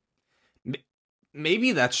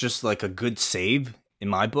 Maybe that's just like a good save in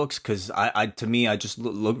my books, because to me, I just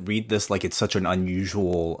read this like it's such an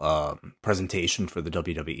unusual presentation for the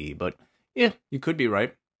WWE. But yeah, you could be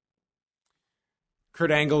right.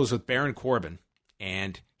 Kurt Angle is with Baron Corbin,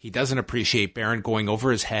 and he doesn't appreciate Baron going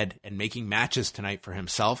over his head and making matches tonight for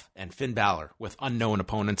himself and Finn Balor with unknown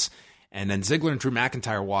opponents. And then Ziggler and Drew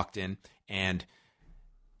McIntyre walked in, and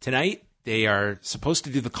tonight they are supposed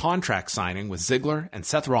to do the contract signing with Ziggler and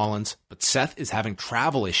Seth Rollins, but Seth is having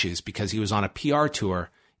travel issues because he was on a PR tour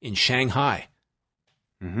in Shanghai.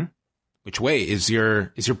 Mm-hmm. Which way is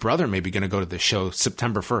your brother maybe going to go to the show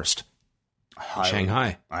September 1st in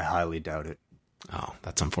Shanghai? I highly doubt it. Oh,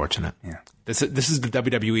 that's unfortunate. Yeah. This is the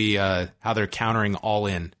WWE, how they're countering All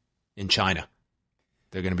In China.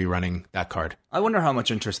 They're going to be running that card. I wonder how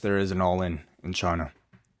much interest there is in All In China.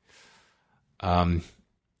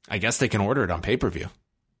 I guess they can order it on pay-per-view.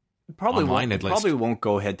 Probably online, won't, at least. Probably won't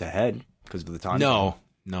go head-to-head because of the time.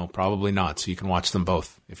 No, probably not. So you can watch them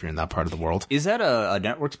both if you're in that part of the world. Is that a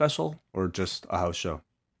network special or just a house show?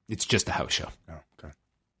 It's just a house show. Oh, okay.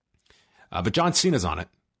 But John Cena's on it.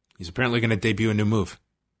 He's apparently going to debut a new move.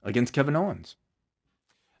 Against Kevin Owens.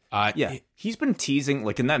 Yeah, he's been teasing,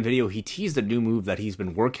 like in that video, he teased a new move that he's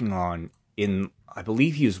been working on in, I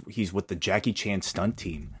believe he's with the Jackie Chan stunt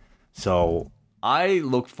team. So I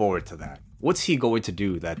look forward to that. What's he going to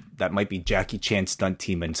do that might be Jackie Chan stunt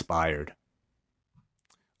team inspired?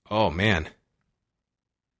 Oh, man.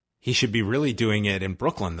 He should be really doing it in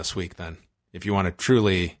Brooklyn this week then, if you want to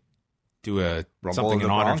truly do something in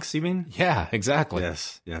honor. Bronx, you mean? Yeah, exactly.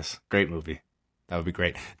 Yes. Great movie. That would be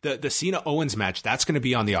great. The Cena Owens match, that's going to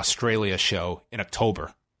be on the Australia show in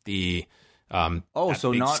October. The he's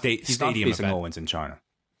not facing event. Owens in China.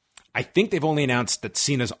 I think they've only announced that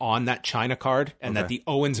Cena's on that China card and that the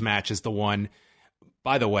Owens match is the one.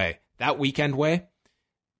 By the way, that weekend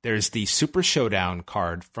there's the Super Showdown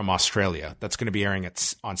card from Australia that's going to be airing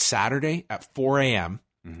on Saturday at 4 a.m.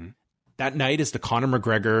 Mm-hmm. That night is the Conor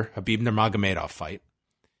McGregor Khabib Nurmagomedov fight,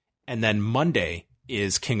 and then Monday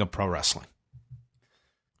is King of Pro Wrestling.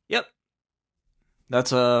 Yep, we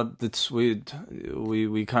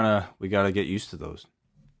gotta get used to those.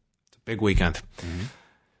 It's a big weekend. Mm-hmm.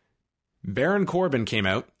 Baron Corbin came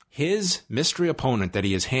out. His mystery opponent that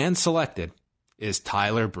he has hand selected is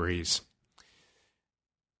Tyler Breeze.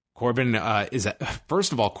 Corbin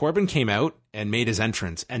first of all, Corbin came out and made his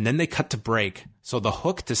entrance, and then they cut to break. So the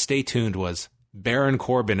hook to stay tuned was Baron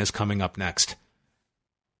Corbin is coming up next.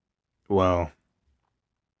 Well,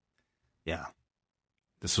 yeah.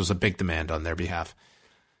 This was a big demand on their behalf.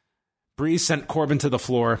 Breeze sent Corbin to the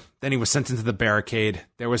floor. Then he was sent into the barricade.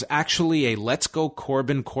 There was actually a "Let's go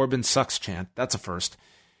Corbin, Corbin sucks" chant. That's a first.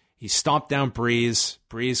 He stomped down Breeze.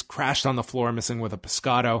 Breeze crashed on the floor, missing with a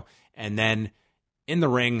pescado. And then in the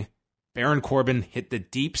ring, Baron Corbin hit the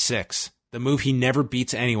deep six, the move he never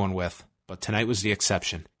beats anyone with. But tonight was the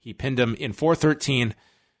exception. He pinned him in 4:13,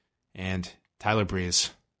 and Tyler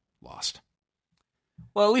Breeze lost.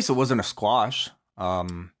 Well, at least it wasn't a squash.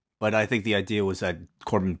 But I think the idea was that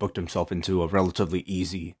Corbin booked himself into a relatively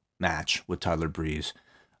easy match with Tyler Breeze.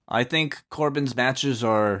 I think Corbin's matches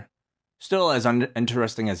are still as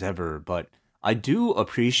interesting as ever, but I do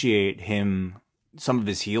appreciate some of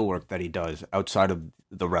his heel work that he does outside of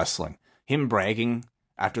the wrestling. Him bragging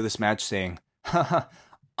after this match saying, "Haha,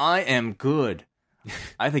 I am good,"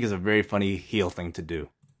 I think is a very funny heel thing to do.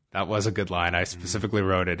 That was a good line. I specifically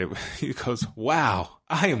wrote it. He goes, "Wow,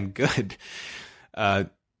 I am good."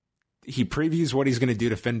 He previews what he's going to do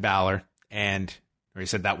to Finn Balor, or he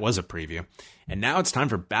said that was a preview. And now it's time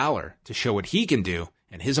for Balor to show what he can do,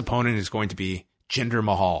 and his opponent is going to be Jinder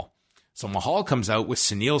Mahal. So Mahal comes out with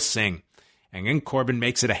Sunil Singh, and then Corbin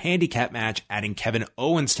makes it a handicap match, adding Kevin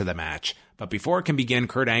Owens to the match. But before it can begin,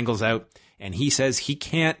 Kurt Angle's out, and he says he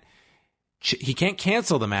can't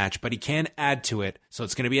cancel the match, but he can add to it, so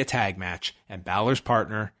it's going to be a tag match, and Balor's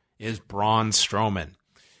partner is Braun Strowman.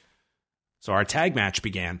 So our tag match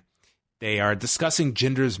began. They are discussing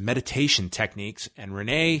Jinder's meditation techniques, and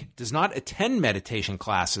Renee does not attend meditation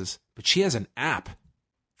classes, but she has an app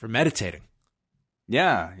for meditating.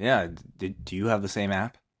 Yeah. Do you have the same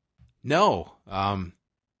app? No,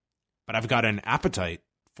 but I've got an appetite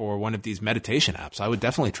for one of these meditation apps. I would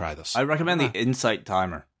definitely try this. I recommend the Insight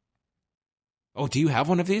Timer. Oh, do you have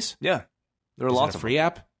one of these? Yeah. There are lots of free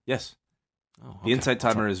app? Yes. Oh, okay. The Insight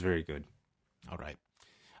Timer is very good. All right.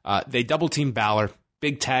 They double team Balor.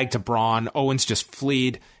 Big tag to Braun. Owens just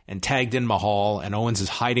fleed, and tagged in Mahal, and Owens is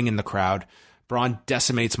hiding in the crowd. Braun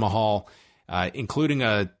decimates Mahal, including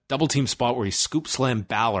a double team spot where he scoop slammed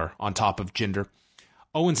Balor on top of Jinder.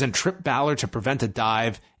 Owens then tripped Balor to prevent a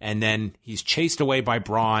dive, and then he's chased away by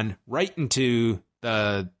Braun right into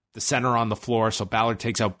the center on the floor, so Balor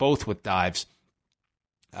takes out both with dives.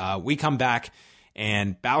 We come back,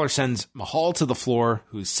 and Balor sends Mahal to the floor,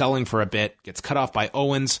 who's selling for a bit, gets cut off by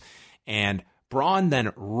Owens, and Braun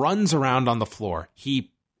then runs around on the floor.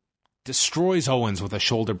 He destroys Owens with a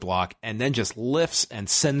shoulder block, and then just lifts and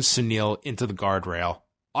sends Sunil into the guardrail.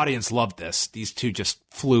 Audience loved this. These two just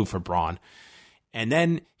flew for Braun. And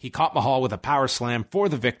then he caught Mahal with a power slam for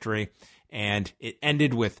the victory, and it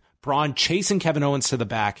ended with Braun chasing Kevin Owens to the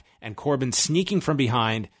back and Corbin sneaking from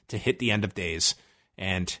behind to hit the end of days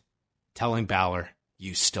and telling Balor,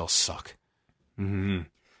 "You still suck." Mm-hmm.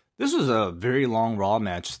 This was a very long Raw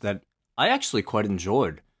match that I actually quite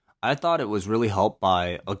enjoyed. I thought it was really helped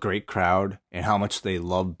by a great crowd and how much they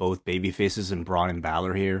loved both babyfaces and Braun and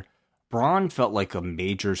Balor here. Braun felt like a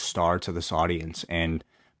major star to this audience, and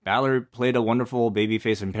Balor played a wonderful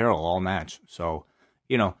babyface in peril all match. So,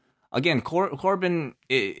 again, Corbin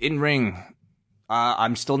in ring,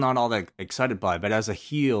 I'm still not all that excited by, but as a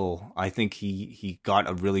heel, I think he got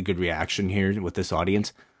a really good reaction here with this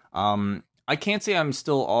audience. I can't say I'm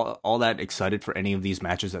still all that excited for any of these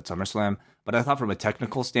matches at SummerSlam, but I thought from a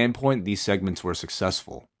technical standpoint, these segments were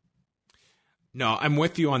successful. No, I'm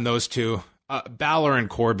with you on those two. Balor and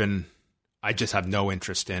Corbin, I just have no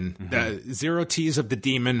interest in. Mm-hmm. The zero tease of the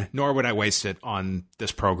demon, nor would I waste it on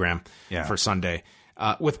this program for Sunday.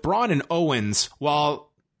 With Braun and Owens, while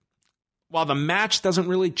the match doesn't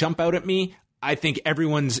really jump out at me, I think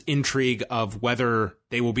everyone's intrigue of whether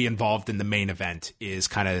they will be involved in the main event is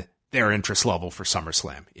kind of their interest level for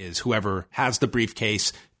SummerSlam, is whoever has the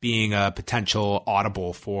briefcase being a potential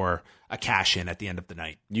audible for a cash-in at the end of the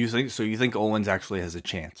night. You think Owens actually has a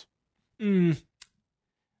chance? Yeah,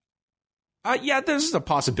 there's a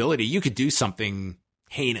possibility. You could do something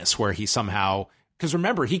heinous where he somehow, because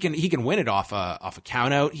remember, he can win it off a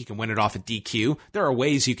count out. He can win it off a DQ. There are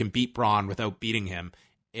ways you can beat Braun without beating him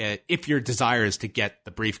if your desire is to get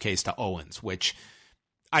the briefcase to Owens, which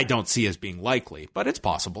I don't see as being likely, but it's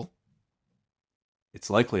possible. It's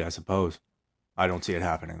likely, I suppose. I don't see it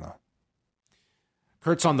happening, though.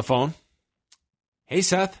 Kurt's on the phone. "Hey,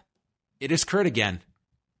 Seth. It is Kurt again.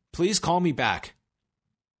 Please call me back."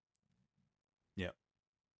 Yep.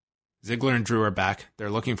 Ziggler and Drew are back. They're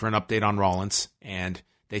looking for an update on Rollins, and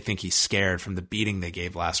they think he's scared from the beating they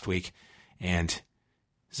gave last week. And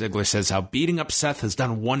Ziggler says how beating up Seth has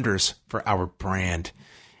done wonders for our brand.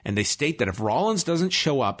 And they state that if Rollins doesn't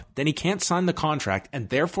show up, then he can't sign the contract, and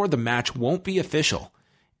therefore the match won't be official.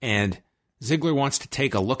 And Ziggler wants to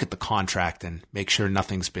take a look at the contract and make sure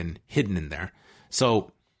nothing's been hidden in there.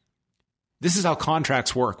 So this is how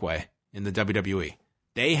contracts work, Way, in the WWE.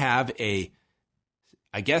 They have a,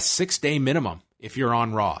 6-day minimum if you're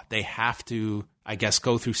on Raw. They have to,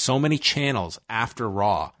 go through so many channels after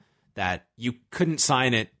Raw that you couldn't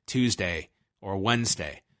sign it Tuesday or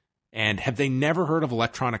Wednesday. And have they never heard of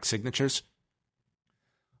electronic signatures?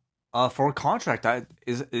 For a contract,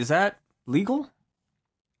 is that legal?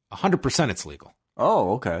 100% it's legal.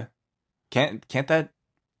 Oh, okay. Can't that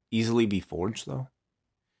easily be forged, though?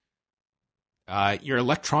 Your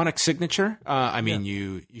electronic signature,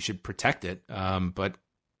 you should protect it. But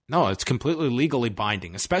no, it's completely legally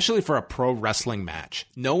binding, especially for a pro wrestling match.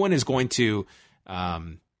 No one is going to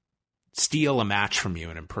steal a match from you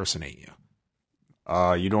and impersonate you.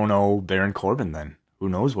 You don't know Baron Corbin then. Who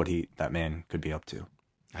knows what that man could be up to?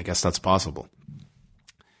 I guess that's possible.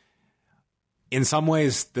 In some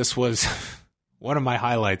ways, this was one of my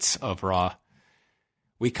highlights of Raw.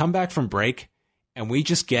 We come back from break, and we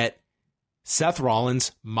just get Seth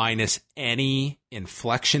Rollins minus any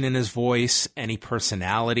inflection in his voice, any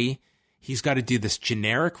personality. He's got to do this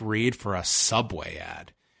generic read for a Subway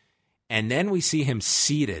ad. And then we see him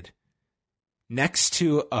seated next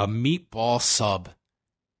to a meatball sub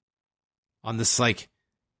on this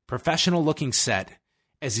professional looking set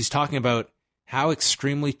as he's talking about how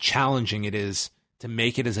extremely challenging it is to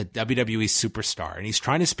make it as a WWE superstar. And he's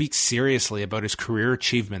trying to speak seriously about his career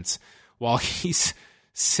achievements while he's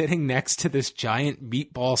sitting next to this giant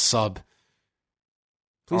meatball sub.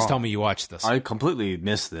 Please tell me you watched this. I completely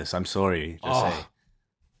missed this. I'm sorry to say.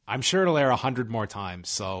 I'm sure it'll air 100 more times,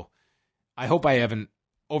 so I hope I haven't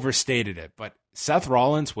overstated it. But Seth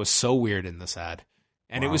Rollins was so weird in this ad.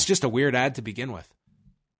 And It was just a weird ad to begin with.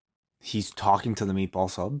 He's talking to the meatball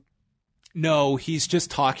sub? No, he's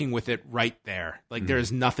just talking with it right there.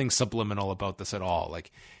 There's nothing subliminal about this at all.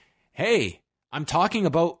 Hey, I'm talking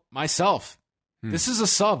about myself. This is a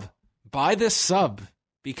sub. Buy this sub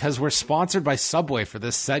because we're sponsored by Subway for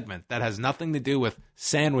this segment that has nothing to do with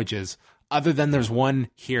sandwiches other than there's one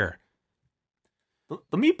here.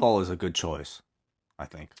 The meatball is a good choice, I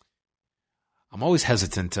think. I'm always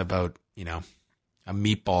hesitant about, a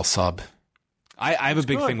meatball sub. I have a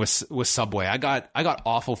big thing with Subway. I got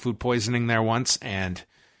awful food poisoning there once, and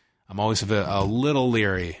I'm always a little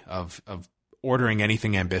leery of ordering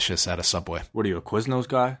anything ambitious at a Subway. What are you, a Quiznos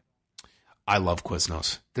guy? I love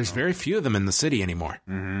Quiznos. There's very few of them in the city anymore.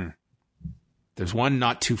 Mm-hmm. There's one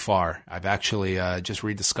not too far. I've actually just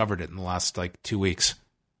rediscovered it in the last 2 weeks.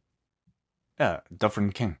 Yeah,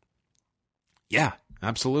 Dufferin King. Yeah,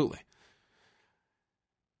 absolutely.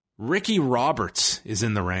 Ricky Roberts is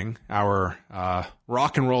in the ring, our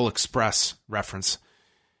Rock and Roll Express reference.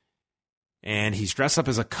 And he's dressed up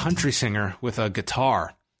as a country singer with a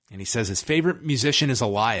guitar. And he says his favorite musician is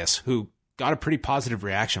Elias, who got a pretty positive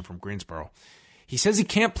reaction from Greensboro. He says he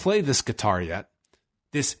can't play this guitar,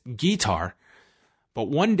 but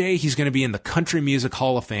one day he's going to be in the Country Music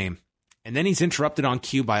Hall of Fame. And then he's interrupted on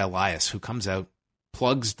cue by Elias, who comes out,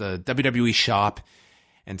 plugs the WWE shop,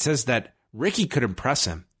 and says that Ricky could impress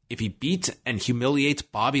him if he beats and humiliates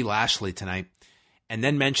Bobby Lashley tonight, and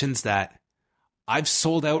then mentions that I've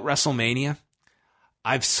sold out WrestleMania.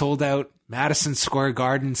 I've sold out Madison Square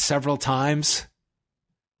Garden several times.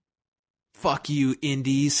 Fuck you,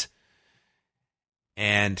 Indies.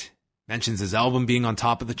 And mentions his album being on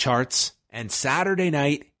top of the charts. And Saturday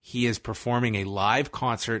night, he is performing a live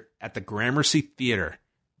concert at the Gramercy Theater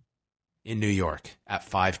in New York at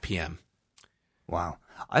 5 p.m. Wow.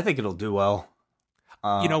 I think it'll do well.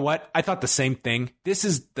 You know what? I thought the same thing. This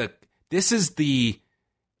is the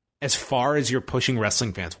as far as you're pushing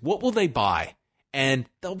wrestling fans. What will they buy? And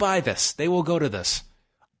they'll buy this. They will go to this.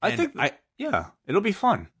 I think it'll be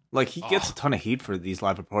fun. He gets a ton of heat for these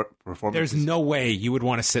live performances. There's no way you would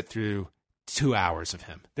want to sit through 2 hours of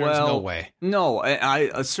him. There's no way. No,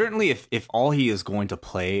 I certainly if all he is going to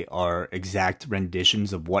play are exact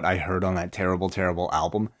renditions of what I heard on that terrible, terrible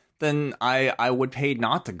album, then I would pay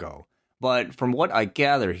not to go. But from what I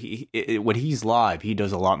gather, when he's live, he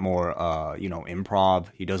does a lot more, improv.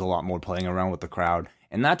 He does a lot more playing around with the crowd,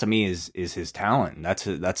 and that to me is his talent.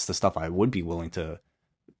 That's the stuff I would be willing to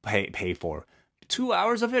pay for. 2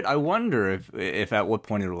 hours of it, I wonder if at what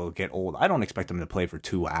point it will get old. I don't expect him to play for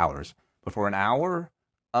 2 hours, but for an hour,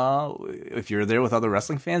 if you're there with other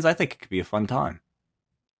wrestling fans, I think it could be a fun time.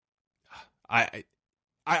 I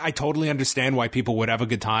totally understand why people would have a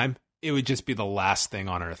good time. It would just be the last thing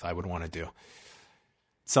on earth I would want to do.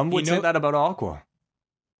 Some would say that about Aqua.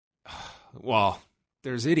 Well,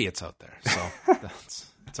 there's idiots out there, so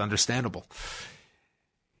it's understandable.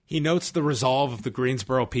 He notes the resolve of the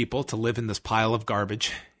Greensboro people to live in this pile of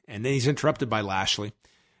garbage, and then he's interrupted by Lashley.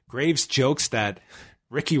 Graves jokes that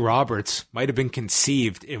Ricky Roberts might have been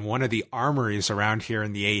conceived in one of the armories around here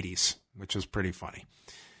in the 80s, which was pretty funny.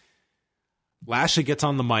 Lashley gets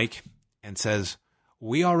on the mic and says,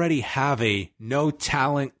 "We already have a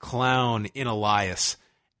no-talent clown in Elias,"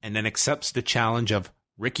 and then accepts the challenge of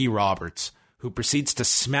Ricky Roberts, who proceeds to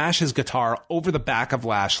smash his guitar over the back of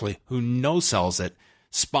Lashley, who no-sells it.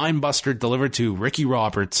 Spinebuster delivered to Ricky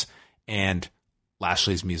Roberts, and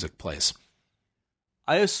Lashley's music plays.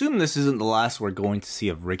 I assume this isn't the last we're going to see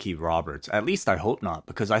of Ricky Roberts. At least I hope not,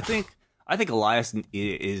 because I think Elias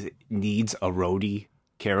needs a roadie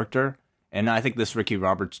character, and I think this Ricky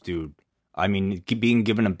Roberts dude, I mean, being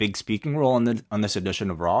given a big speaking role on this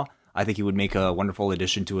edition of Raw, I think he would make a wonderful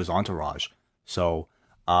addition to his entourage. So,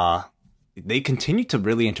 they continue to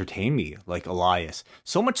really entertain me, like Elias.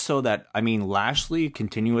 So much so that, I mean, Lashley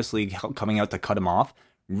continuously coming out to cut him off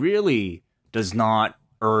really does not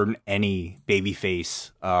earn any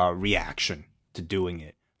babyface reaction to doing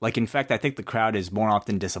it. Like, in fact, I think the crowd is more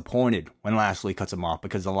often disappointed when Lashley cuts him off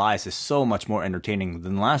because Elias is so much more entertaining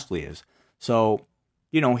than Lashley is. So,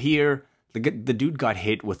 here, the dude got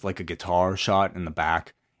hit with, a guitar shot in the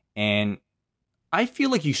back, and I feel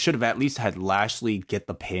like you should have at least had Lashley get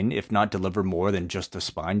the pin, if not deliver more than just a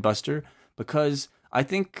spine buster, because I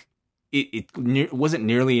think it wasn't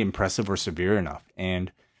nearly impressive or severe enough,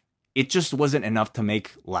 and it just wasn't enough to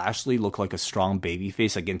make Lashley look like a strong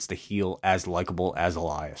babyface against a heel as likable as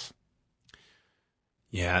Elias.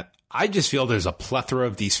 Yeah, I just feel there's a plethora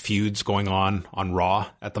of these feuds going on Raw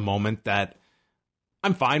at the moment that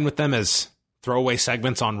I'm fine with them as throwaway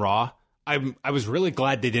segments on Raw. I was really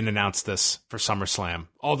glad they didn't announce this for SummerSlam,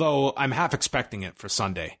 although I'm half expecting it for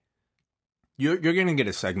Sunday. You're going to get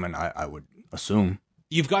a segment, I would assume.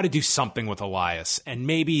 You've got to do something with Elias, and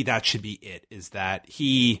maybe that should be it, is that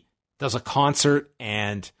he does a concert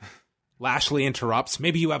and Lashley interrupts.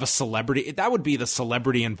 Maybe you have a celebrity. That would be the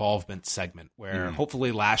celebrity involvement segment where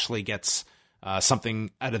hopefully Lashley gets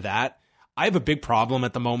something out of that. I have a big problem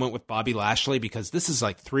at the moment with Bobby Lashley because this is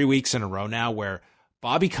like 3 weeks in a row now where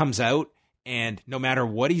Bobby comes out and no matter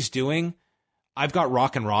what he's doing, I've got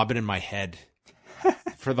Rockin' Robin in my head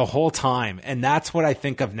for the whole time. And that's what I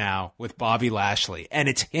think of now with Bobby Lashley. And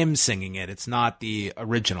it's him singing it. It's not the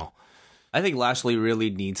original. I think Lashley really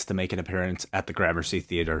needs to make an appearance at the Gramercy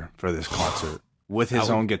Theater for this concert with his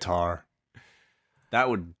own guitar. That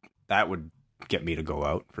would get me to go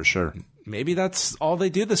out for sure. Maybe that's all they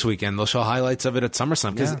do this weekend. They'll show highlights of it at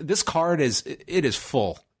SummerSlam because this card is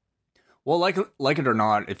full. Well, like it or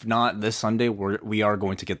not, if not this Sunday, we are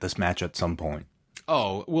going to get this match at some point.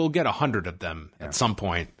 Oh, we'll get 100 of them at some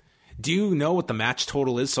point. Do you know what the match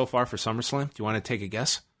total is so far for SummerSlam? Do you want to take a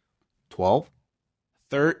guess? 12?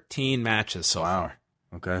 13 matches so far.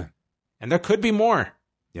 Okay. And there could be more.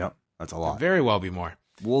 Yep, that's a lot. Could very well be more.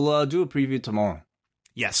 We'll do a preview tomorrow.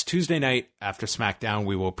 Yes, Tuesday night after SmackDown,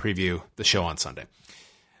 we will preview the show on Sunday.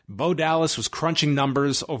 Bo Dallas was crunching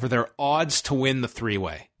numbers over their odds to win the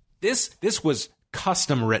three-way. This was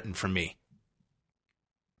custom written for me.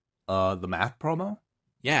 The math promo?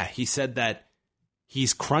 Yeah, he said that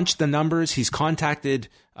he's crunched the numbers. He's contacted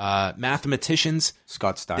mathematicians.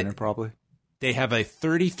 Scott Steiner, probably. They have a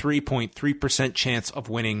 33.3% chance of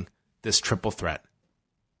winning this triple threat.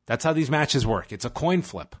 That's how these matches work. It's a coin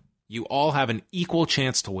flip. You all have an equal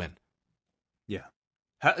chance to win. Yeah.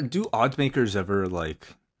 Do odds makers ever, like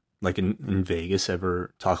in Vegas,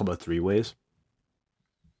 ever talk about three-ways?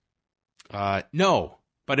 No.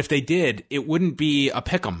 But if they did, it wouldn't be a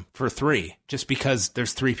pick'em for three, just because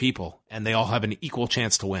there's three people and they all have an equal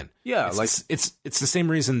chance to win. Yeah, it's the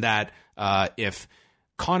same reason that if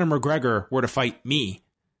Conor McGregor were to fight me,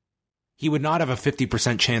 he would not have a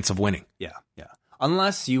 50% chance of winning. Yeah.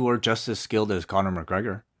 Unless you were just as skilled as Conor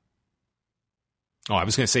McGregor. Oh, I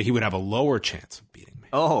was going to say he would have a lower chance of beating me.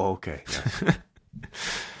 Oh, okay. Yeah.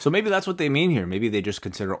 So maybe that's what they mean here. Maybe they just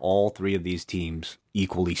consider all three of these teams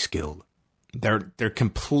equally skilled. They're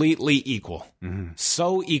completely equal. Mm-hmm.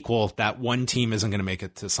 So equal that one team isn't going to make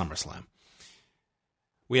it to SummerSlam.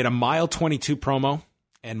 We had a mile 22 promo,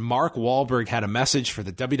 and Mark Wahlberg had a message for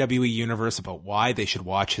the WWE Universe about why they should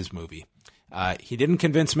watch his movie. He didn't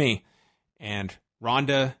convince me, and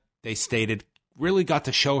Ronda, they stated, really got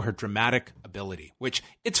to show her dramatic ability, which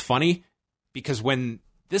it's funny because when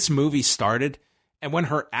this movie started and when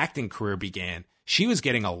her acting career began, she was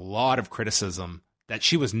getting a lot of criticism that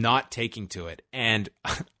she was not taking to it. And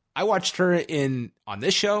I watched her on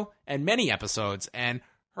this show and many episodes, and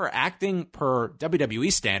her acting per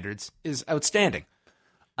WWE standards is outstanding.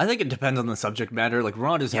 I think it depends on the subject matter. Like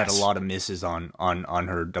Ronda's had a lot of misses on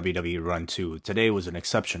her WWE run too. Today was an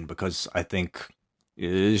exception because I think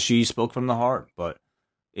she spoke from the heart, but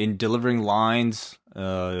in delivering lines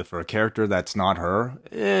for a character that's not her,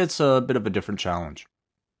 it's a bit of a different challenge.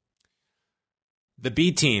 The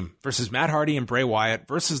B Team versus Matt Hardy and Bray Wyatt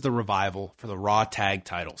versus The Revival for the Raw Tag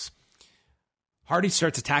titles. Hardy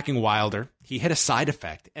starts attacking Wilder. He hit a side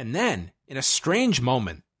effect. And then, in a strange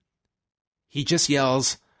moment, he just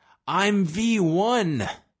yells, "I'm V1."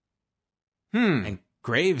 And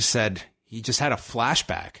Graves said he just had a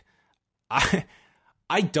flashback.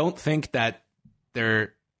 I don't think that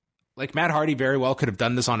they're... Like, Matt Hardy very well could have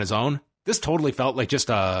done this on his own. This totally felt like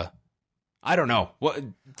just a... I don't know. What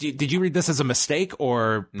did you read this as a mistake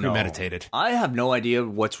or premeditated? No, I have no idea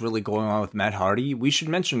what's really going on with Matt Hardy. We should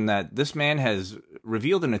mention that this man has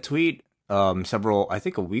revealed in a tweet I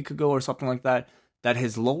think a week ago or something like that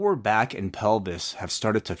his lower back and pelvis have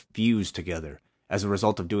started to fuse together as a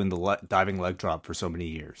result of doing the diving leg drop for so many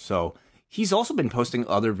years. So he's also been posting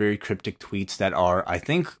other very cryptic tweets that are, I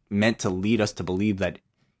think, meant to lead us to believe that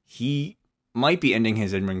he might be ending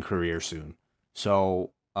his in-ring career soon.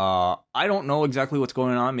 So... I don't know exactly what's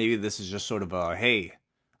going on. Maybe this is just sort of a, hey,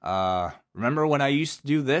 remember when I used to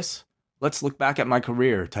do this? Let's look back at my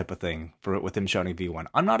career type of thing with him shouting V1.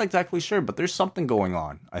 I'm not exactly sure, but there's something going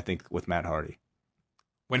on, I think, with Matt Hardy.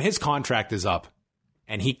 When his contract is up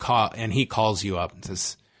and he calls you up and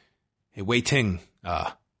says, "Hey, Wei Ting,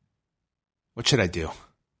 what should I do?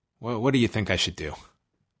 What do you think I should do?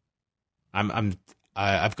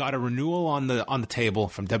 I've got a renewal on the table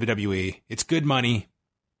from WWE. It's good money.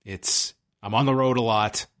 I'm on the road a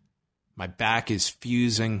lot. My back is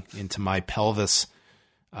fusing into my pelvis.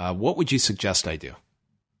 What would you suggest I do?"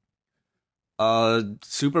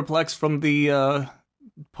 Superplex from the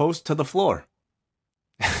post to the floor.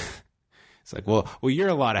 It's like, well, you're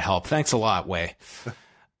a lot of help. Thanks a lot, Wei.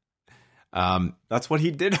 That's what he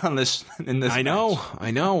did in this. I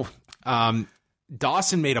know.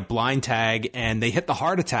 Dawson made a blind tag, and they hit the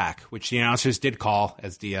heart attack, which the announcers did call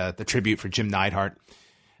as the tribute for Jim Neidhart.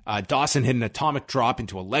 Dawson hit an atomic drop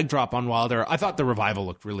into a leg drop on Wilder. I thought the Revival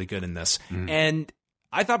looked really good in this. And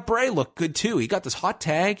I thought Bray looked good too. He got this hot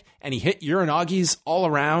tag, and he hit Uranagi's all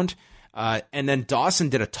around. And then Dawson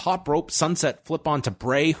did a top rope sunset flip onto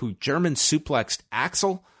Bray, who German suplexed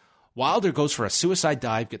Axel. Wilder goes for a suicide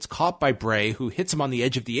dive, gets caught by Bray, who hits him on the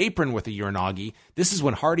edge of the apron with a Uranagi. This is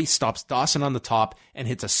when Hardy stops Dawson on the top and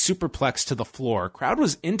hits a superplex to the floor. Crowd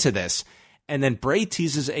was into this. And then Bray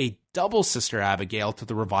teases a double Sister Abigail to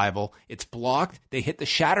the Revival. It's blocked. They hit the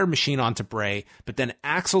Shatter Machine onto Bray, but then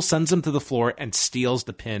Axel sends him to the floor and steals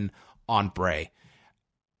the pin on Bray.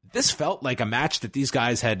 This felt like a match that these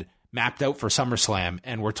guys had mapped out for SummerSlam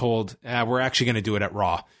and were told, we're actually going to do it at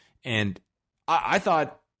Raw. And I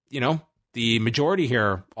thought, the majority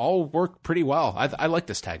here all worked pretty well. I like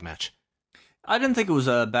this tag match. I didn't think it was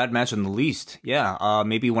a bad match in the least. Yeah,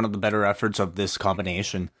 maybe one of the better efforts of this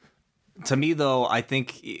combination. To me, though, I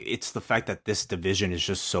think it's the fact that this division is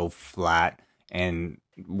just so flat, and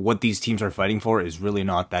what these teams are fighting for is really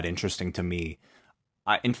not that interesting to me.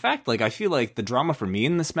 In fact, I feel like the drama for me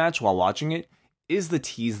in this match while watching it is the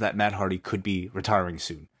tease that Matt Hardy could be retiring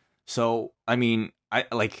soon. So, I mean, I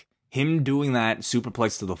like him doing that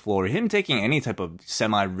superplex to the floor, him taking any type of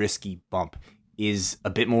semi-risky bump is a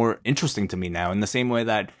bit more interesting to me now, in the same way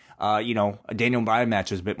that a Daniel Bryan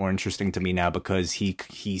match is a bit more interesting to me now because he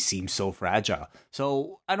seems so fragile.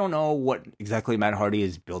 So I don't know what exactly Matt Hardy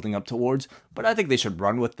is building up towards, but I think they should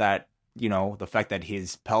run with that, the fact that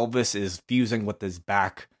his pelvis is fusing with his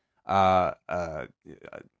back,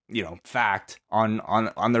 fact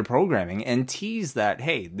on their programming, and tease that,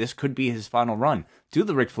 hey, this could be his final run. Do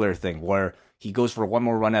the Ric Flair thing where he goes for one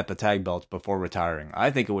more run at the tag belts before retiring.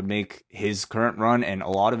 I think it would make his current run and a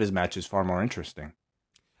lot of his matches far more interesting.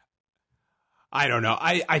 I don't know.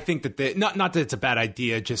 I think that not that it's a bad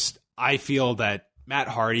idea. Just I feel that Matt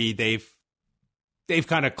Hardy, they've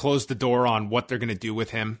kind of closed the door on what they're going to do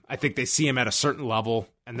with him. I think they see him at a certain level,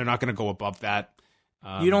 and they're not going to go above that.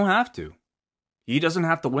 You don't have to. He doesn't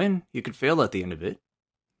have to win. He could fail at the end of it.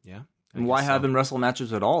 Yeah. And why have him wrestle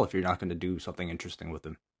matches at all if you're not going to do something interesting with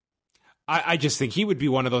him? I just think he would be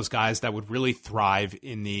one of those guys that would really thrive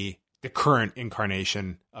in the current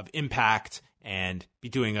incarnation of Impact and be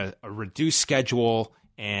doing a reduced schedule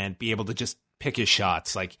and be able to just pick his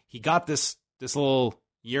shots. Like, he got this little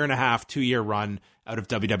 1.5, 2-year run out of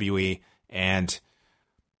WWE, and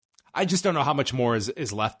I just don't know how much more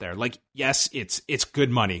is left there. Like, yes, it's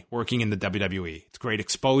good money working in the WWE. It's great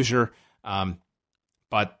exposure.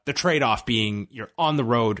 But the trade-off being you're on the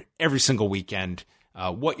road every single weekend,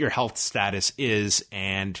 what your health status is,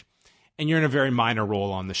 and you're in a very minor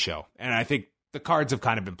role on the show. And I think the cards have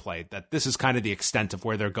kind of been played, that this is kind of the extent of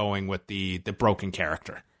where they're going with the broken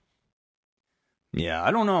character. Yeah,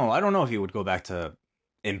 I don't know. I don't know if he would go back to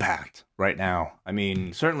Impact right now. I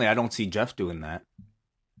mean, certainly I don't see Jeff doing that.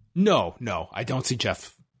 No, I don't see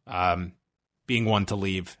Jeff being one to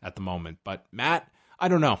leave at the moment. But Matt, I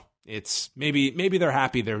don't know. It's maybe they're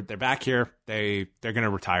happy they're back here. They're going to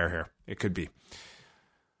retire here. It could be.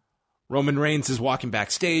 Roman Reigns is walking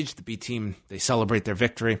backstage. The B team, they celebrate their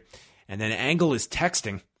victory, and then Angle is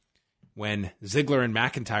texting when Ziggler and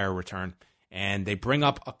McIntyre return, and they bring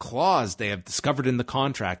up a clause they have discovered in the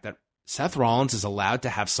contract that Seth Rollins is allowed to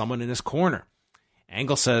have someone in his corner.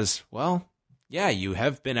 Angle says, well, yeah, you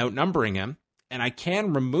have been outnumbering him, and I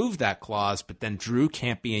can remove that clause, but then Drew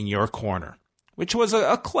can't be in your corner, which was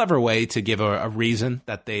a clever way to give a reason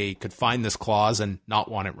that they could find this clause and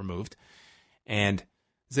not want it removed. And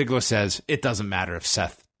Ziggler says, it doesn't matter if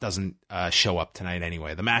Seth doesn't show up tonight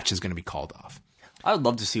anyway. The match is going to be called off. I would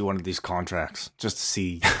love to see one of these contracts, just to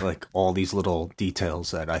see all these little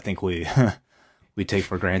details that I think we take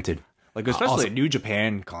for granted. Especially also, a New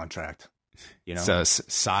Japan contract. It's a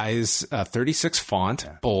size 36 font,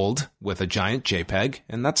 bold, with a giant JPEG,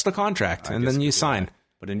 and that's the contract. And then you sign.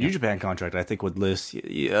 But a New Japan contract, I think, would list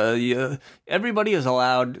everybody is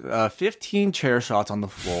allowed 15 chair shots on the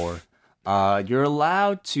floor. You're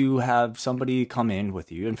allowed to have somebody come in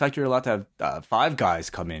with you. In fact, you're allowed to have 5 guys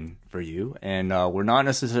come in for you. And we're not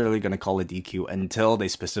necessarily going to call it DQ until they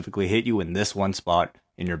specifically hit you in this one spot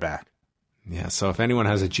in your back. Yeah, so if anyone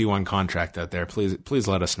has a G1 contract out there, please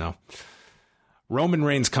let us know. Roman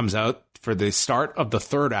Reigns comes out for the start of the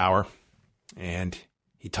 3rd hour, and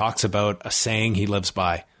he talks about a saying he lives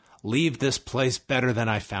by: leave this place better than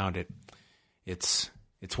I found it. It's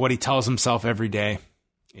what he tells himself every day.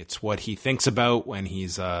 It's what he thinks about when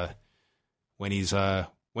he's got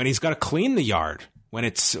to clean the yard, when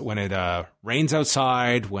it rains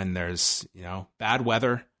outside, when there's bad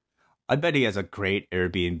weather. I bet he has a great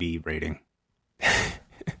Airbnb rating.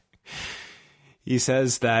 He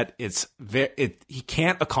says that he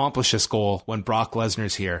can't accomplish this goal when Brock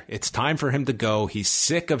Lesnar's here. It's time for him to go. He's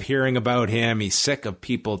sick of hearing about him. He's sick of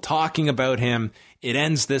people talking about him. It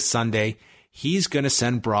ends this Sunday. He's going to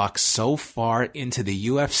send Brock so far into the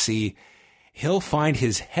UFC, he'll find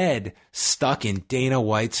his head stuck in Dana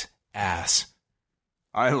White's ass.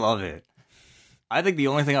 I love it. I think the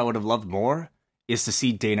only thing I would have loved more is to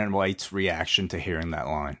see Dana White's reaction to hearing that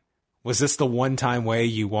line. Was this the one-time way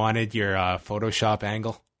you wanted your Photoshop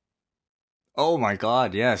angle? Oh my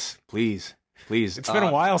God, yes. Please. It's been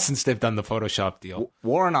a while since they've done the Photoshop deal.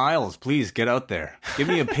 Warren Isles, please get out there. Give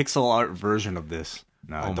me a pixel art version of this.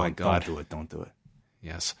 No, oh my God. Don't do it.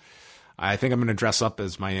 Yes. I think I'm going to dress up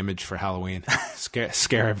as my image for Halloween.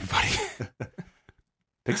 Scare everybody.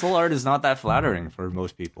 Pixel art is not that flattering for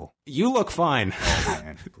most people. You look fine. Oh,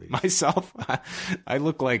 man, please. Myself, I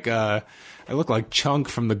look like Chunk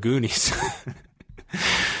from the Goonies.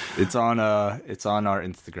 It's on our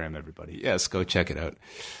Instagram, everybody. Yes, go check it out.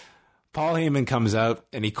 Paul Heyman comes out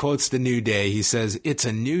and he quotes the New Day. He says, "It's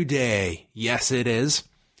a new day. Yes, it is."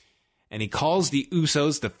 And he calls the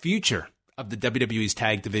Usos the future of the WWE's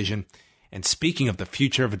tag division. And speaking of the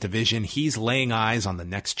future of a division, he's laying eyes on the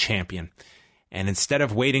next champion. And instead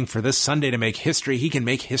of waiting for this Sunday to make history, he can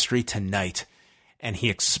make history tonight. And he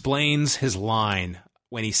explains his line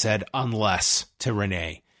when he said, "unless," to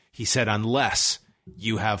Renee. He said, "Unless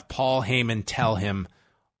you have Paul Heyman tell him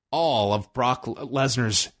all of Brock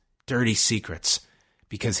Lesnar's dirty secrets,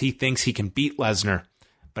 because he thinks he can beat Lesnar.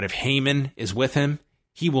 But if Heyman is with him,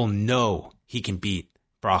 he will know he can beat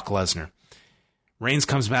Brock Lesnar." Reigns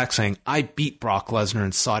comes back saying, "I beat Brock Lesnar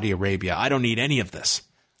in Saudi Arabia. I don't need any of this."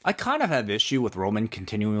 I kind of have issue with Roman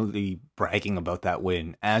continually bragging about that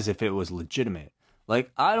win as if it was legitimate. Like,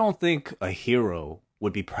 I don't think a hero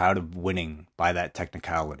would be proud of winning by that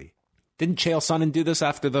technicality. Didn't Chael Sonnen do this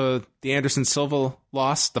after the Anderson Silva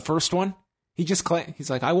loss, the first one? He just he's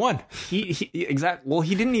like, "I won." Well,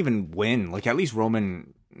 he didn't even win. Like, at least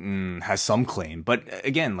Roman has some claim. But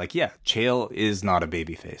again, like, yeah, Chael is not a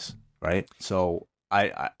babyface, right? So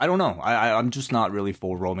I don't know. I'm just not really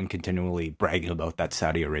for Roman continually bragging about that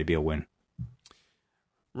Saudi Arabia win.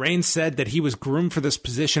 Reigns said that he was groomed for this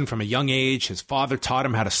position from a young age. His father taught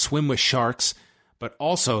him how to swim with sharks, but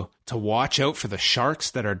also to watch out for the sharks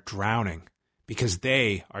that are drowning, because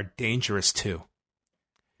they are dangerous too.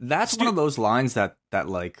 That's one of those lines that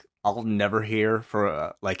like I'll never hear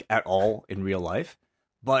for like at all in real life,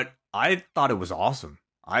 but I thought it was awesome.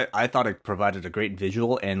 I thought it provided a great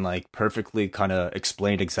visual and like perfectly kind of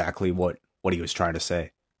explained exactly what he was trying to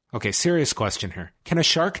say. Okay, serious question here. Can a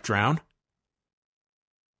shark drown?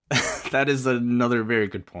 That is another very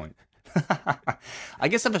good point. I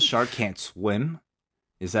guess if a shark can't swim,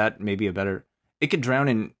 is that maybe a better... It could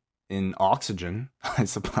drown in oxygen, I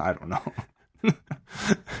suppose. I don't know.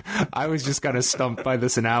 I was just kind of stumped by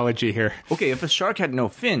this analogy here. Okay, if a shark had no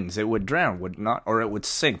fins, it would drown, would not, or it would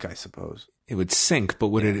sink, I suppose. It would sink, but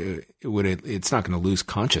it's not going to lose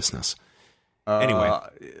consciousness. Anyway,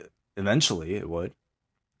 eventually it would.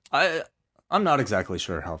 I'm not exactly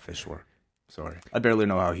sure how fish work. Sorry, I barely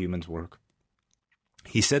know how humans work.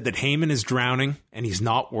 He said that Heyman is drowning and he's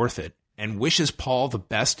not worth it, and wishes Paul the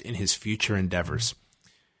best in his future endeavors.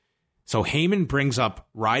 So Heyman brings up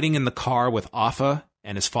riding in the car with Afa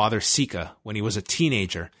and his father Sika when he was a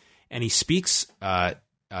teenager, and he speaks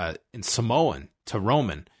in Samoan to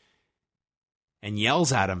Roman and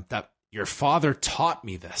yells at him that your father taught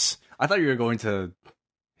me this. I thought you were going to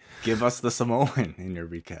give us the Samoan in your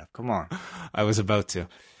recap. Come on. I was about to.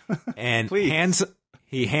 And he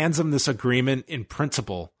hands him this agreement in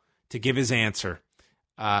principle to give his answer.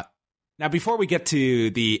 Now, before we get to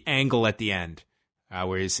the angle at the end,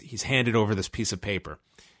 where he's handed over this piece of paper,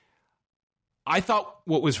 I thought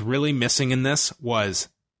what was really missing in this was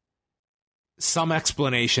some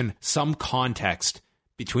explanation, some context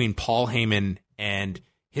between Paul Heyman and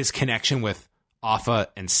his connection with Afa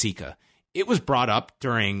and Sika. It was brought up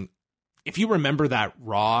during, if you remember that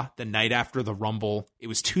Raw, the night after the Rumble, it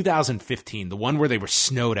was 2015, the one where they were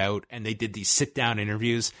snowed out and they did these sit-down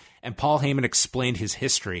interviews, and Paul Heyman explained his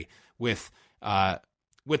history with the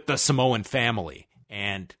Samoan family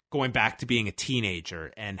and going back to being a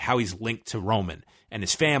teenager and how he's linked to Roman and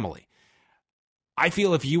his family. I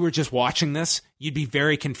feel if you were just watching this, you'd be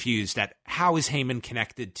very confused at how is Heyman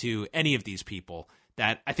connected to any of these people,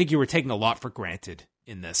 that I think you were taking a lot for granted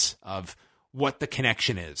in this of what the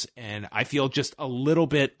connection is. And I feel just a little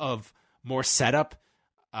bit of more setup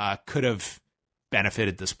could have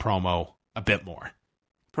benefited this promo a bit more.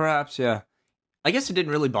 Perhaps, yeah. I guess it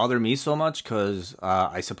didn't really bother me so much because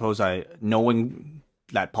I suppose knowing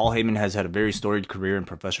that Paul Heyman has had a very storied career in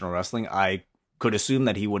professional wrestling, I could assume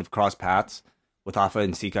that he would have crossed paths with Afa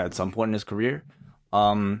and Sika at some point in his career.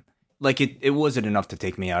 It wasn't enough to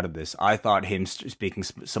take me out of this. I thought him speaking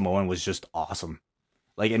Samoan was just awesome.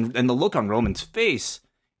 Like, and the look on Roman's face,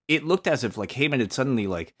 it looked as if like Heyman had suddenly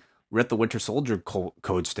like read the Winter Soldier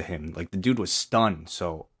codes to him. Like the dude was stunned.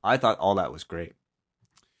 So I thought all that was great.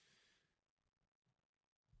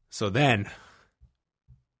 So then,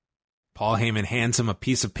 Paul Heyman hands him a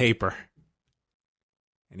piece of paper.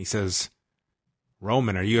 And he says,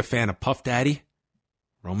 Roman, are you a fan of Puff Daddy?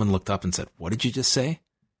 Roman looked up and said, what did you just say?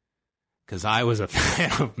 Because I was a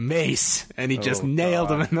fan of Mace. And he just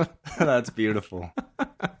nailed him in the... That's beautiful. Man,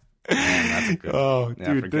 that's a good... Oh,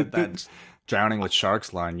 yeah, dude. forget that Drowning with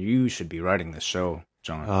Sharks line. You should be writing this show,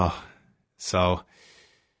 John. Oh, so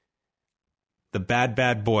the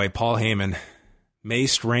bad boy, Paul Heyman,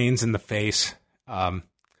 maced Reigns in the face. I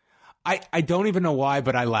don't even know why,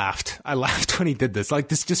 but I laughed. I laughed when he did this. Like,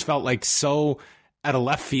 this just felt like so out of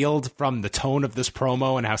left field from the tone of this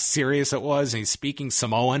promo and how serious it was. And he's speaking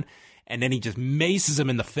Samoan, and then he just maces him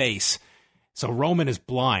in the face. So Roman is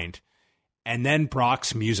blind. And then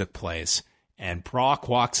Brock's music plays. And Brock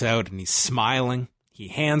walks out and he's smiling. He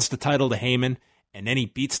hands the title to Heyman, and then he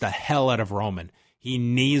beats the hell out of Roman. He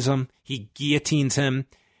knees him. He guillotines him.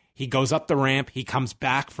 He goes up the ramp. He comes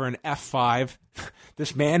back for an F5.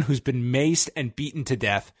 This man who's been maced and beaten to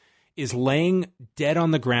death is laying dead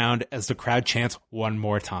on the ground as the crowd chants one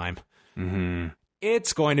more time. Mm-hmm.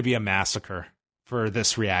 It's going to be a massacre for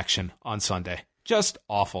this reaction on Sunday. Just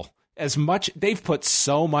awful. They've put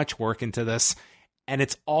so much work into this, and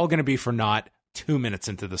it's all going to be for naught 2 minutes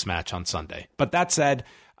into this match on Sunday. But that said,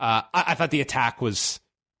 I thought the attack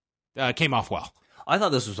came off well. I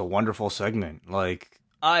thought this was a wonderful segment. Like,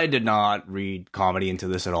 I did not read comedy into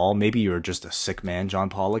this at all. Maybe you're just a sick man, John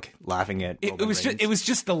Pollock, laughing at it was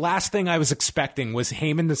just the last thing I was expecting was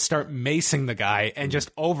Heyman to start macing the guy and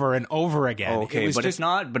just over and over again. Okay, but if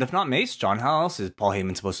not Mace, John, how else is Paul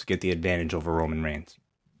Heyman supposed to get the advantage over Roman Reigns?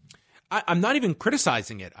 I'm not even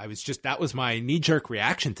criticizing it. That was my knee-jerk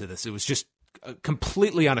reaction to this. It was just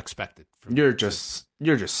completely unexpected. You're just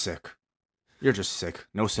sick. You're just sick.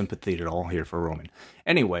 No sympathy at all here for Roman.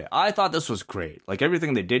 Anyway, I thought this was great. Like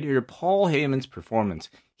everything they did here, Paul Heyman's performance,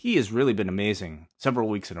 he has really been amazing several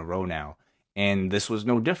weeks in a row now. And this was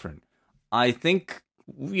no different. I think,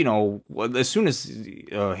 as soon as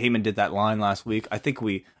Heyman did that line last week,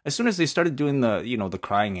 as soon as they started doing the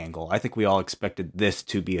crying angle, I think we all expected this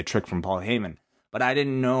to be a trick from Paul Heyman. But I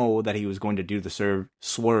didn't know that he was going to do the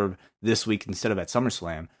swerve this week instead of at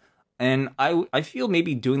SummerSlam. And I feel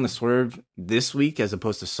maybe doing the swerve this week as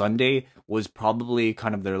opposed to Sunday was probably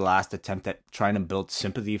kind of their last attempt at trying to build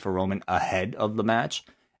sympathy for Roman ahead of the match.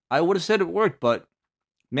 I would have said it worked, but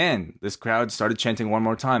man, this crowd started chanting one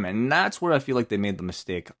more time. And that's where I feel like they made the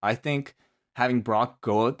mistake. I think having Brock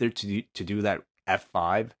go out there to do that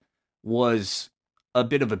F5 was a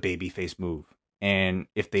bit of a babyface move. And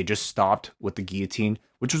if they just stopped with the guillotine,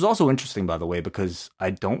 which was also interesting, by the way, because I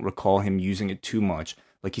don't recall him using it too much.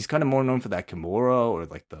 Like, he's kind of more known for that Kimura or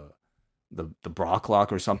like the Brock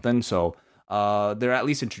lock or something. So they're at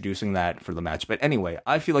least introducing that for the match. But anyway,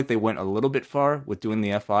 I feel like they went a little bit far with doing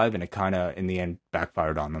the F5, and it kind of, in the end,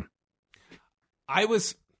 backfired on them. I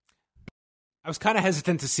was kind of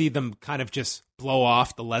hesitant to see them kind of just blow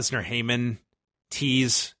off the Lesnar-Heyman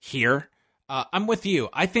tease here. I'm with you.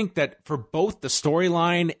 I think that for both the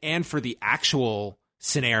storyline and for the actual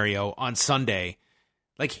scenario on Sunday,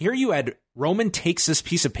 like here you had Roman takes this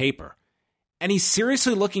piece of paper and he's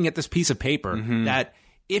seriously looking at this piece of paper that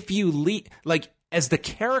if you as the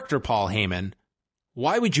character Paul Heyman,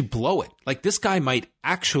 why would you blow it? Like this guy might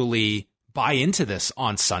actually buy into this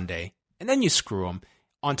on Sunday and then you screw him.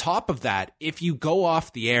 On top of that, if you go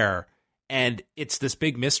off the air and it's this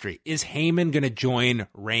big mystery, is Heyman going to join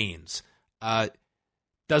Reigns?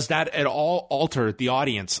 Does that at all alter the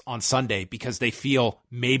audience on Sunday because they feel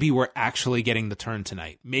maybe we're actually getting the turn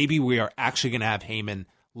tonight? Maybe we are actually going to have Heyman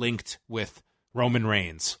linked with Roman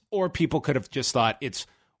Reigns. Or people could have just thought it's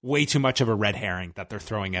way too much of a red herring that they're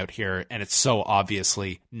throwing out here, and it's so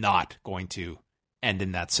obviously not going to end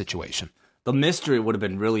in that situation. The mystery would have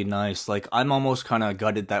been really nice. Like, I'm almost kind of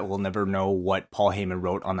gutted that we'll never know what Paul Heyman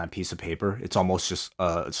wrote on that piece of paper. It's almost just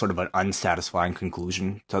sort of an unsatisfying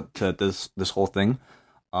conclusion to this whole thing.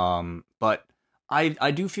 But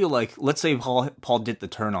I do feel like, let's say Paul did the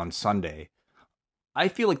turn on Sunday. I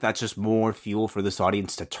feel like that's just more fuel for this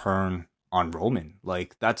audience to turn on Roman.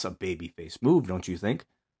 Like, that's a babyface move, don't you think?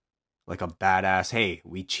 Like a badass, hey,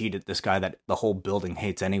 we cheated this guy that the whole building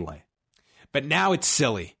hates anyway. But now it's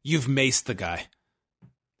silly. You've maced the guy.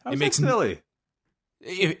 How's that silly? What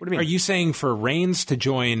do you mean? Are you saying for Reigns to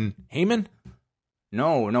join Heyman?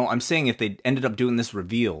 No. I'm saying if they ended up doing this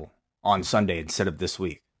reveal on Sunday instead of this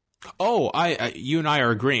week. Oh, you and I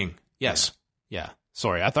are agreeing. Yes. Yeah.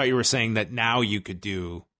 Sorry, I thought you were saying that now you could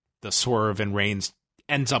do the swerve and Reigns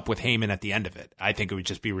ends up with Heyman at the end of it. I think it would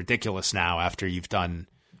just be ridiculous now after you've done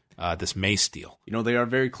this Mace deal. You know, they are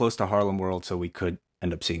very close to Harlem World, so we could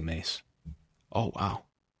end up seeing Mace. Oh, wow.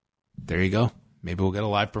 There you go. Maybe we'll get a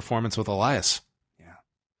live performance with Elias. Yeah.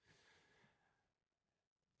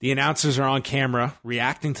 The announcers are on camera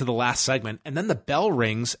reacting to the last segment, and then the bell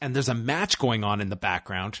rings, and there's a match going on in the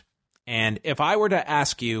background. And if I were to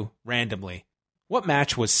ask you randomly, what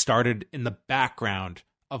match was started in the background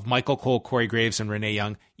of Michael Cole, Corey Graves, and Renee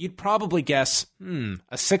Young, you'd probably guess,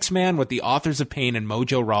 a six-man with the Authors of Pain and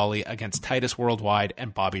Mojo Rawley against Titus Worldwide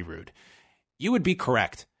and Bobby Roode. You would be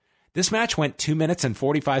correct. This match went 2 minutes and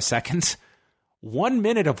 45 seconds, 1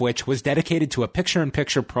 minute of which was dedicated to a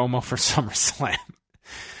picture-in-picture promo for SummerSlam.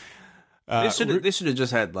 They should have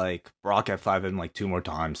just had like Brock F5 him like 2 more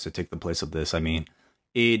times to take the place of this. I mean,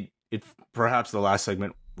 it perhaps the last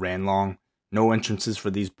segment ran long. No entrances for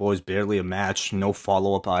these boys, barely a match, no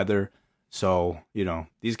follow-up either. So, you know,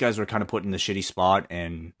 these guys were kind of put in the shitty spot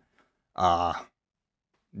and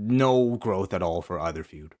no growth at all for either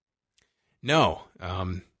feud. No.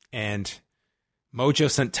 And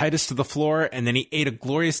Mojo sent Titus to the floor, and then he ate a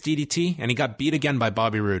glorious DDT, and he got beat again by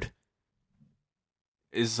Bobby Roode.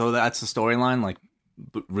 So that's the storyline? Like,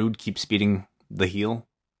 Roode keeps beating the heel?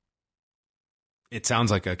 It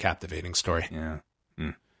sounds like a captivating story. Yeah.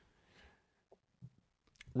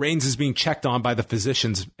 Reigns is being checked on by the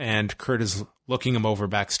physicians, and Kurt is looking him over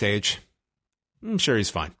backstage. I'm sure he's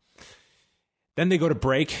fine. Then they go to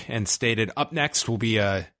break and stated up next will be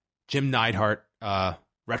a Jim Neidhart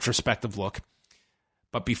retrospective look.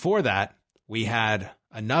 But before that, we had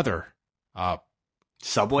another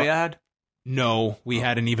Subway ad? No, we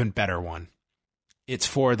had an even better one. It's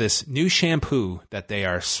for this new shampoo that they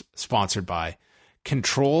are sponsored by,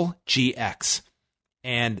 Control GX.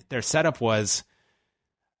 And their setup was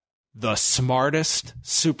the smartest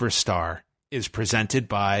superstar is presented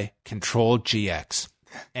by Control GX.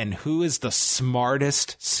 And who is the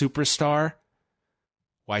smartest superstar?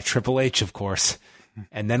 Why, Triple H, of course.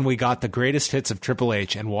 And then we got the greatest hits of Triple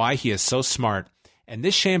H and why he is so smart. And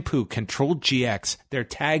this shampoo, Control GX, their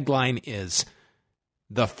tagline is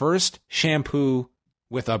the first shampoo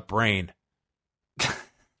with a brain.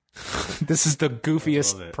 This is the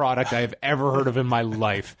goofiest product I have ever heard of in my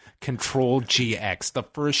life. Control GX, the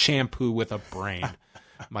first shampoo with a brain.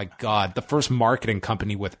 My God, the first marketing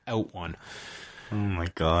company without one. Oh my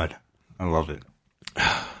God, I love it.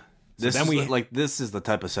 This is the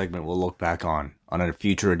type of segment we'll look back on a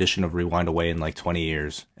future edition of Rewind Away in like 20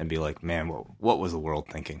 years and be like, man, what was the world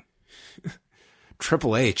thinking?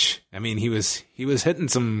 Triple H. I mean, he was hitting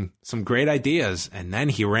some great ideas, and then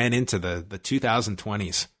he ran into the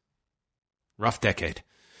 2020s. Rough decade.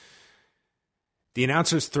 The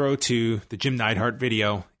announcers throw to the Jim Neidhart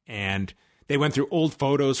video, and they went through old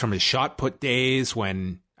photos from his shot put days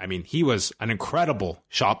when, I mean, he was an incredible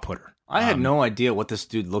shot putter. I had no idea what this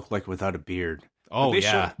dude looked like without a beard. Oh,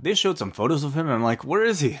 they showed some photos of him, and I'm like, where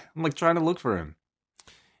is he? I'm like trying to look for him.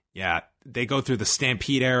 Yeah, they go through the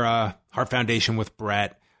Stampede era, Hart Foundation with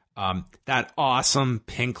Brett, that awesome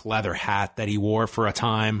pink leather hat that he wore for a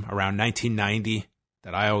time around 1990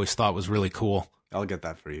 that I always thought was really cool. I'll get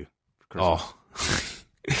that for you for Christmas.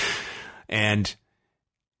 Oh. And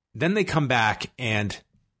then they come back, and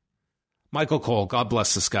Michael Cole, God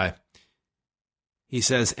bless this guy, he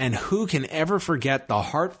says, and who can ever forget the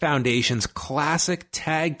Hart Foundation's classic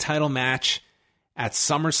tag title match at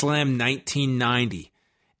SummerSlam 1990?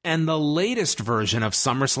 And the latest version of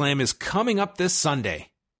SummerSlam is coming up this Sunday.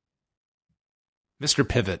 Mr.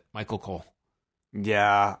 Pivot, Michael Cole.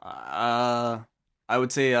 Yeah, I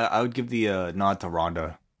would say I would give the nod to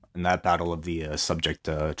Ronda in that battle of the subject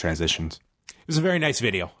transitions. It was a very nice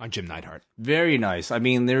video on Jim Neidhart. Very nice. I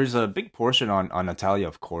mean, there's a big portion on Natalya,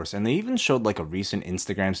 of course, and they even showed like a recent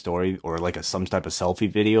Instagram story or like some type of selfie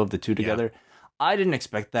video of the two together. Yeah. I didn't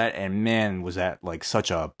expect that, and man, was that like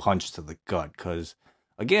such a punch to the gut, because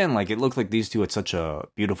again, like it looked like these two had such a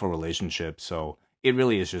beautiful relationship, so it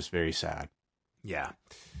really is just very sad. Yeah.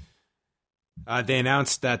 They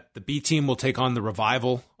announced that the B Team will take on the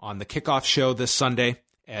Revival on the kickoff show this Sunday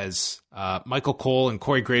as Michael Cole and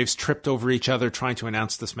Corey Graves tripped over each other trying to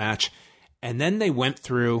announce this match. And then they went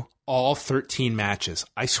through all 13 matches.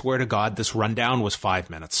 I swear to God, this rundown was 5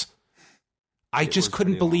 minutes. I just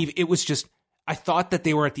couldn't believe it was just, I thought that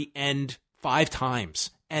they were at the end 5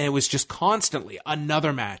 times. And it was just constantly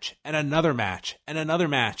another match and another match and another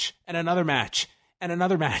match and another match and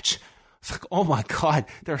another match. It's like, oh my God,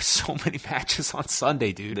 there are so many matches on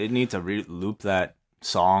Sunday, dude. They need to loop that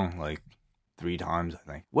song like 3 times, I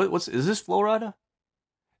think. Is this Flow Rida?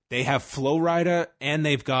 They have Flow Rida and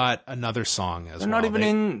they've got another song as well. They're not even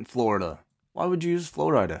in Florida. Why would you use Flow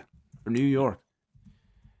Rida for New York?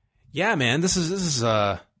 Yeah, man, this is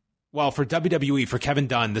well, for WWE, for Kevin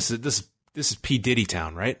Dunn, this is P. Diddy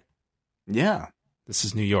town, right? Yeah. This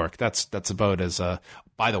is New York. That's about as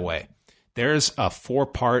by the way, there's a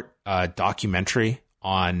 4-part documentary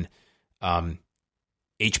on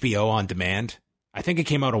HBO on demand. I think it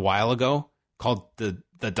came out a while ago, called the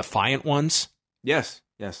Defiant Ones. Yes.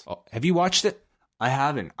 Oh, have you watched it? I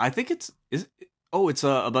haven't. I think it's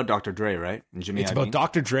about Dr. Dre, right? And Jimmy It's Iovine? about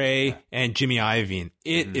Dr. Dre and Jimmy Iovine.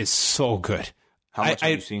 It is so good. How much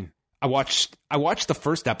have you seen? I watched the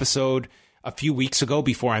first episode a few weeks ago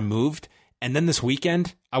before I moved, and then this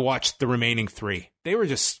weekend I watched the remaining 3. They were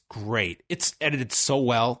just great. It's edited so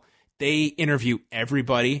well. They interview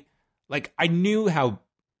everybody. Like, I knew how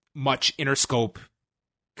much Interscope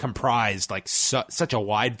comprised like such a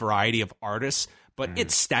wide variety of artists, but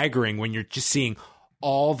it's staggering when you're just seeing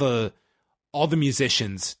all the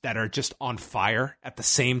musicians that are just on fire at the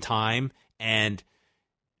same time, and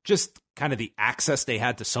just kind of the access they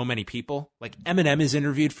had to so many people. Like, Eminem is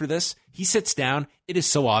interviewed for this. He sits down. It is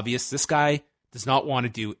so obvious this guy does not want to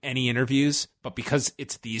do any interviews, but because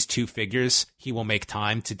it's these 2 figures, he will make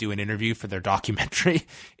time to do an interview for their documentary.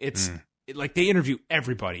 Like, they interview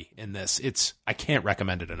everybody in this. I can't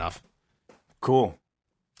recommend it enough. Cool.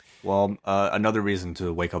 Well, another reason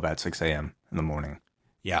to wake up at 6 a.m. in the morning.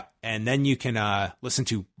 Yeah, and then you can listen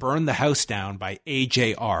to Burn the House Down by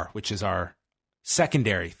AJR, which is our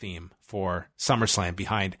secondary theme for SummerSlam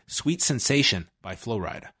behind Sweet Sensation by Flow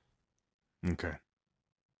Rida. Okay.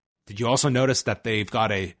 Did you also notice that they've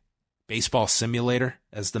got a baseball simulator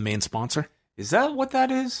as the main sponsor? Is that what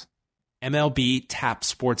that is? MLB Tap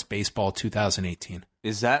Sports Baseball 2018.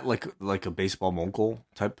 Is that like a baseball mogul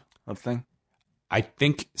type of thing? I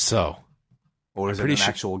think so. Or is it an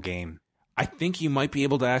actual game? I think you might be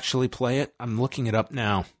able to actually play it. I'm looking it up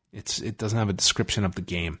now. It doesn't have a description of the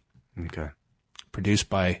game. Okay. Produced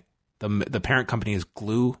by the parent company is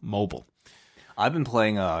Glue Mobile. I've been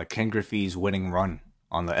playing Ken Griffey's Winning Run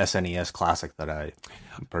on the SNES Classic that I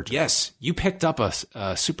purchased. Yes, you picked up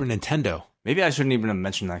a Super Nintendo. Maybe I shouldn't even have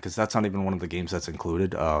mentioned that because that's not even one of the games that's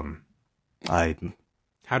included. How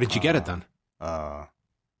did you get it done?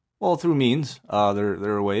 Well, through means. There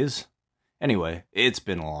are ways. Anyway, it's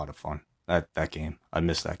been a lot of fun. That game. I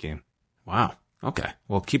missed that game. Wow. Okay.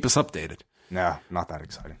 Well, keep us updated. Nah, not that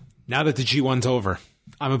exciting. Now that the G1's over,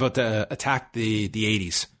 I'm about to attack the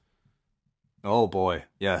 80s. Oh boy.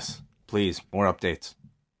 Yes. Please, more updates.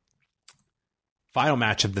 Final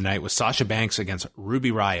match of the night was Sasha Banks against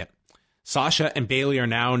Ruby Riott. Sasha and Bayley are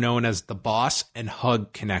now known as the Boss and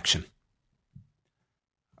Hug Connection.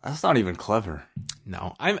 That's not even clever.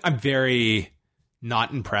 No, I'm very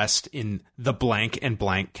not impressed in the blank and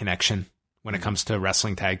blank connection when it comes to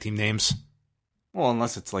wrestling tag team names. Well,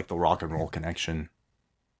 unless it's like the Rock and Roll Connection.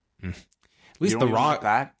 At least the Rock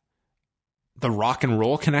and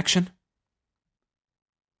Roll Connection.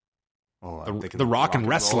 Oh, the Rock and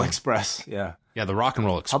Wrestling Express. Yeah. Yeah, the Rock and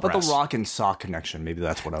Roll Express. How about the Rock and Sock Connection? Maybe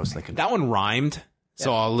that's what I was thinking. That one rhymed,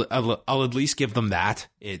 so I'll at least give them that.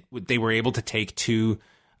 They were able to take 2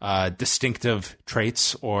 distinctive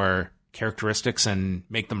traits or characteristics and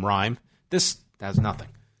make them rhyme. This has nothing.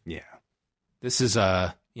 Yeah. This is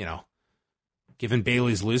given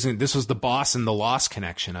Bayley's losing, this was the Boss and the Lost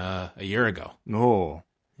Connection a year ago. Oh.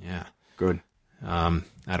 Yeah. Good. I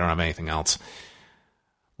don't have anything else.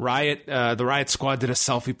 The Riott Squad did a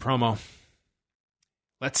selfie promo.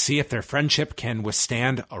 Let's see if their friendship can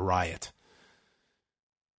withstand a riot.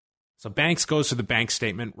 So Banks goes to the bank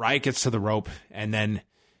statement. Riott gets to the rope, and then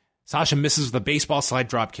Sasha misses the baseball slide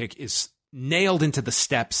dropkick, is nailed into the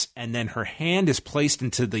steps, and then her hand is placed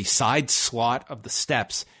into the side slot of the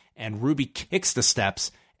steps, and Ruby kicks the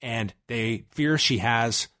steps, and they fear she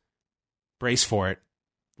has, brace for it,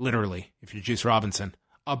 literally, if you're Juice Robinson,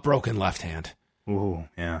 a broken left hand. Ooh,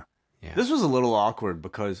 yeah. This was a little awkward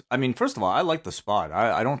because, I mean, first of all, I like the spot.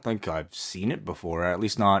 I don't think I've seen it before, at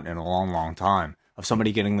least not in a long, long time, of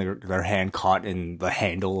somebody getting their hand caught in the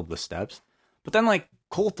handle of the steps. But then, like,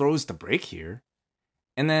 Cole throws the break here,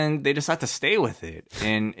 and then they decide to stay with it,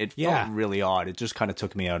 and it felt really odd. It just kind of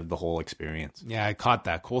took me out of the whole experience. Yeah, I caught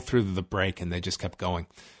that. Cole threw the break, and they just kept going.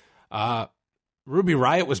 Ruby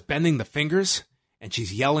Riott was bending the fingers, and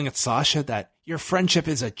she's yelling at Sasha that your friendship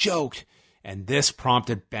is a joke. And this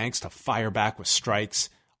prompted Banks to fire back with strikes.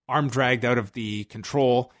 arm dragged out of the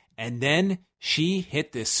control, and then she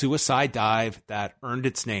hit this suicide dive that earned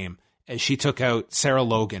its name as she took out Sarah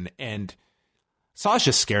Logan. And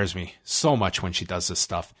Sasha scares me so much when she does this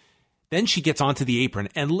stuff. Then she gets onto the apron,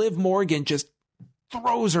 and Liv Morgan just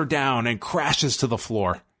throws her down and crashes to the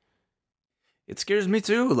floor. It scares me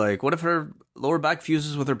too. Like, what if her lower back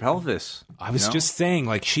fuses with her pelvis? I was just saying,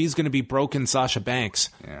 like, she's going to be broken Sasha Banks.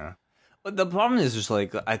 Yeah. But the problem is just,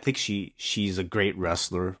 like, I think she's a great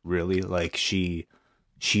wrestler, really. Like, she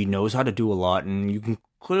knows how to do a lot, and you can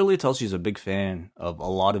clearly tell she's a big fan of a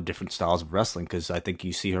lot of different styles of wrestling, because I think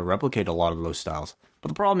you see her replicate a lot of those styles. But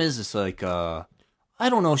the problem is, it's like, I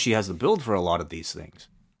don't know if she has the build for a lot of these things.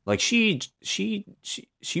 Like, she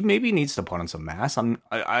maybe needs to put on some mass.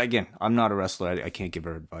 Again, I'm not a wrestler. I can't give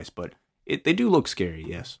her advice, but they do look scary,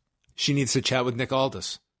 yes. She needs to chat with Nick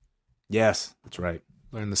Aldis. Yes, that's right.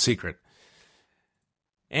 Learn the secret.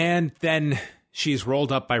 And then she's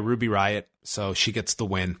rolled up by Ruby Riott, so she gets the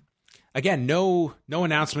win. Again, no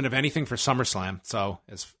announcement of anything for SummerSlam. So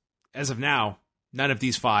as of now, none of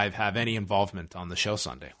these 5 have any involvement on the show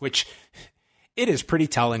Sunday, which it is pretty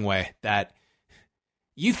telling way that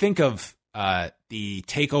you think of the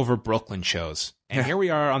TakeOver Brooklyn shows, and here we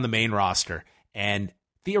are on the main roster, and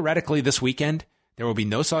theoretically this weekend, there will be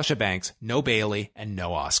no Sasha Banks, no Bayley, and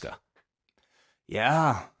no Asuka.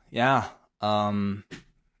 Yeah.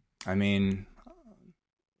 I mean,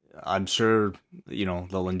 I'm sure,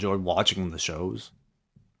 they'll enjoy watching the shows.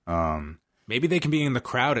 Maybe they can be in the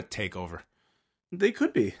crowd at TakeOver. They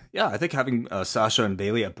could be. Yeah, I think having Sasha and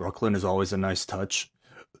Bayley at Brooklyn is always a nice touch.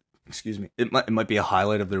 Excuse me. It might be a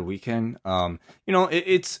highlight of their weekend.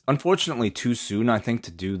 It's unfortunately too soon, I think,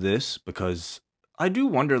 to do this, because I do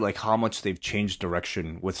wonder, like, how much they've changed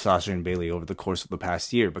direction with Sasha and Bayley over the course of the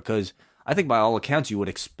past year, because I think by all accounts you would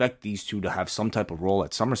expect these two to have some type of role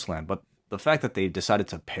at SummerSlam, but the fact that they've decided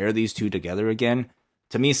to pair these two together again,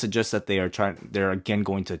 to me, suggests that they're again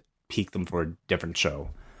going to peak them for a different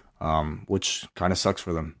show, which kind of sucks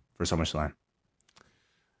for them for SummerSlam.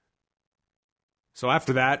 So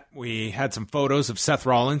after that, we had some photos of Seth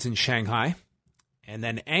Rollins in Shanghai, and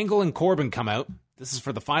then Angle and Corbin come out. This is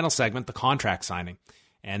for the final segment, the contract signing,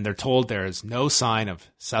 and they're told there is no sign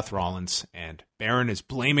of Seth Rollins, and Baron is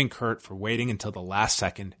blaming Kurt for waiting until the last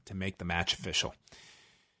second to make the match official.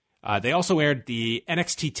 They also aired the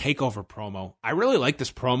NXT TakeOver promo. I really like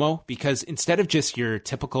this promo because instead of just your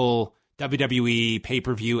typical WWE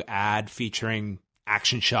pay-per-view ad featuring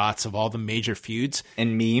action shots of all the major feuds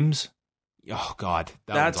and memes, oh God,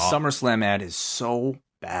 that SummerSlam ad is so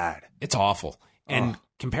bad. It's awful. And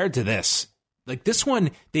compared to this, like this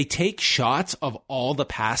one, they take shots of all the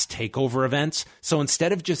past TakeOver events. So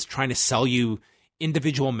instead of just trying to sell you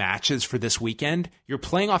individual matches for this weekend, you're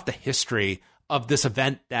playing off the history of this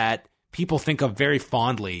event that people think of very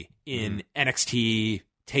fondly in NXT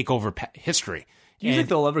TakeOver history. Do you think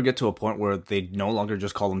they'll ever get to a point where they no longer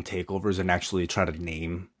just call them takeovers and actually try to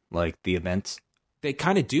name like the events? They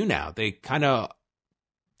kind of do now. They kind of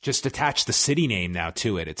just attach the city name now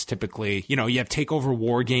to it. It's typically, you have TakeOver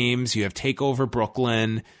War Games, you have TakeOver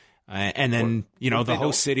Brooklyn, and then, the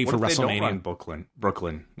host city for WrestleMania. They don't run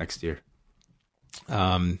Brooklyn next year.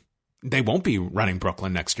 They won't be running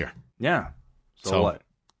Brooklyn next year. Yeah. So what?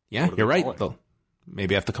 Yeah, what you're right. They'll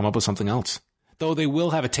maybe have to come up with something else. Though they will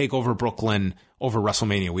have a TakeOver Brooklyn over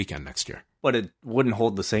WrestleMania weekend next year. But it wouldn't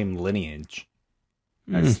hold the same lineage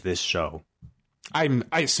as this show. I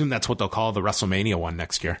assume that's what they'll call the WrestleMania one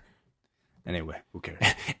next year. Anyway, who cares?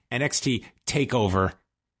 NXT TakeOver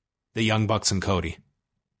the Young Bucks and Cody.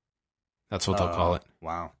 That's what they'll call it.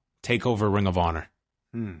 Wow. TakeOver Ring of Honor.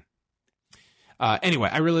 Anyway,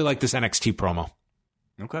 I really like this NXT promo.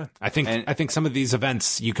 Okay. I think some of these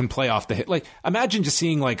events you can play off the hit. Like, imagine just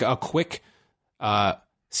seeing like a quick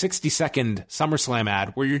 60-second SummerSlam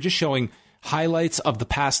ad where you're just showing highlights of the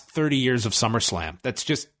past 30 years of SummerSlam.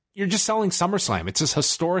 You're just selling SummerSlam. It's this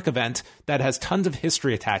historic event that has tons of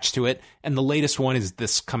history attached to it, and the latest one is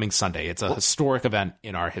this coming Sunday. It's a historic event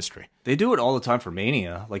in our history. They do it all the time for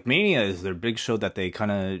Mania. Like, Mania is their big show that they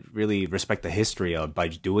kind of really respect the history of by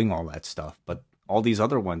doing all that stuff. But all these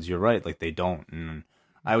other ones, you're right, like they don't. And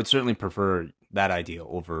I would certainly prefer that idea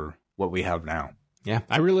over what we have now. Yeah,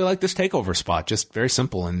 I really like this TakeOver spot. Just very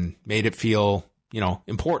simple and made it feel,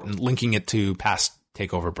 important, linking it to past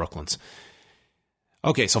TakeOver Brooklyns.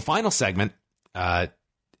 Okay, so final segment.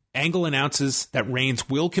 Angle announces that Reigns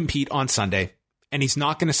will compete on Sunday, and he's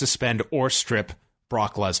not going to suspend or strip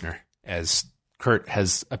Brock Lesnar, as Kurt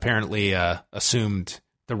has apparently assumed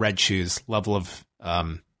the red shoes level of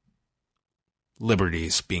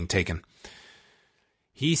liberties being taken.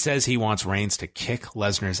 He says he wants Reigns to kick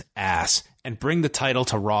Lesnar's ass and bring the title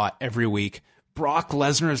to Raw every week. Brock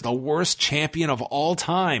Lesnar is the worst champion of all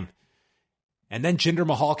time. And then Jinder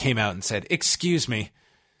Mahal came out and said, excuse me,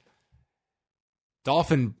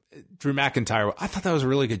 Dolph and Drew McIntyre. I thought that was a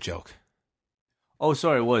really good joke. Oh,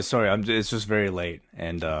 sorry, it was. Sorry, it's just very late.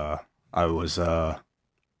 And I was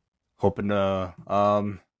hoping to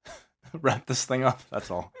wrap this thing up. That's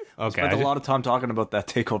all. Okay. Spent a lot of time talking about that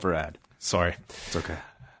TakeOver ad. Sorry. It's okay.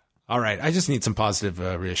 All right. I just need some positive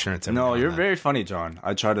reassurance. No, you're very funny, John.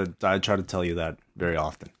 I try to tell you that very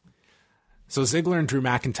often. So Ziggler and Drew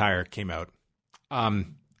McIntyre came out.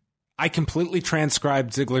 I completely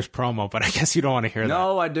transcribed Ziggler's promo, but I guess you don't want to hear that.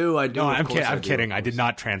 No, I do. No, I'm kidding. I did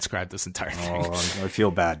not transcribe this entire thing. Oh, I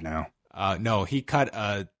feel bad now. No, he cut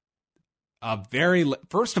a very...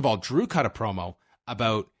 First of all, Drew cut a promo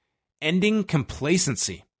about ending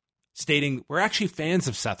complacency, stating, we're actually fans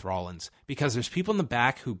of Seth Rollins because there's people in the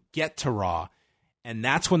back who get to Raw, and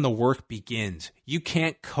that's when the work begins. You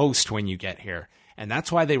can't coast when you get here, and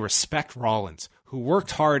that's why they respect Rollins, who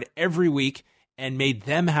worked hard every week and made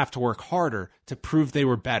them have to work harder to prove they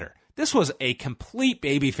were better. This was a complete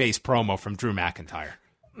babyface promo from Drew McIntyre.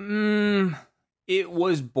 It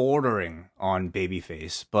was bordering on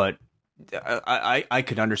babyface, but I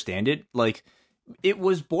could understand it. Like, it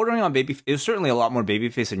was bordering on baby. It was certainly a lot more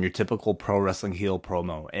babyface than your typical pro wrestling heel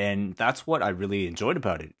promo, and that's what I really enjoyed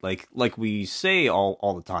about it. Like we say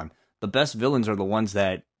all the time, the best villains are the ones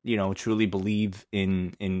that, you know, truly believe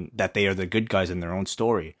in that they are the good guys in their own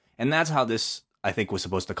story, and that's how this, I think, was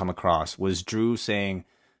supposed to come across. Was Drew saying,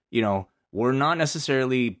 you know, we're not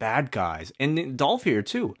necessarily bad guys, and Dolph here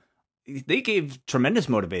too. They gave tremendous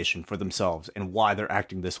motivation for themselves and why they're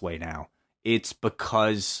acting this way now. It's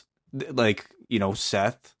because, like, you know,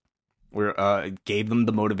 Seth gave them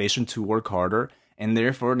the motivation to work harder, and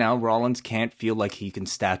therefore now Rollins can't feel like he can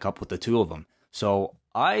stack up with the two of them. So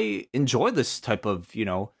I enjoy this type of, you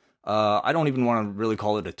know, I don't even want to really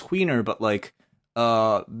call it a tweener, but like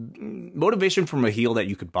motivation from a heel that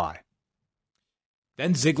you could buy.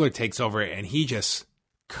 Then Ziggler takes over and he just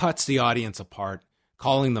cuts the audience apart,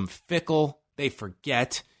 calling them fickle, they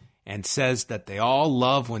forget, and says that they all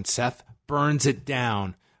love when Seth burns it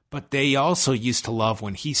down, but they also used to love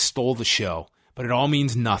when he stole the show. But it all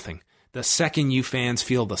means nothing. The second you fans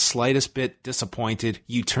feel the slightest bit disappointed,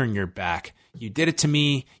 you turn your back. You did it to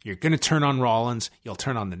me, you're going to turn on Rollins, you'll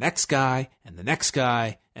turn on the next guy, and the next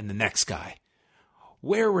guy, and the next guy.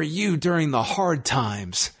 Where were you during the hard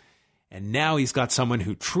times? And now he's got someone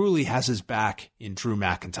who truly has his back in Drew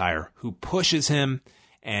McIntyre, who pushes him,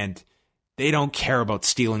 and they don't care about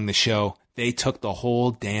stealing the show. They took the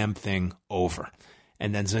whole damn thing over.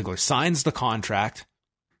 And then Ziggler signs the contract.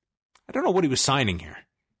 I don't know what he was signing here.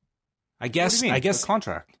 I guess The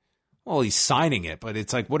contract. Well, he's signing it, but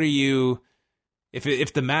it's like, what are you?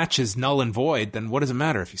 If the match is null and void, then what does it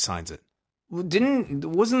matter if he signs it? Well,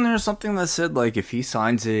 wasn't there something that said, like, if he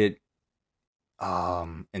signs it,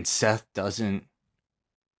 and Seth doesn't?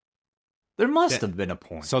 There must have been a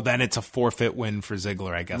point. So then it's a forfeit win for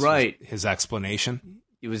Ziggler, I guess. Right. Was his explanation.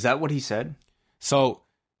 Was that what he said? So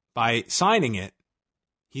by signing it,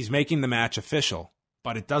 he's making the match official,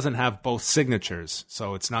 but it doesn't have both signatures,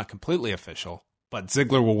 so it's not completely official. But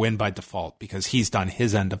Ziggler will win by default because he's done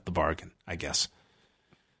his end of the bargain, I guess.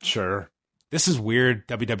 Sure. This is weird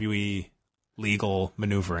WWE legal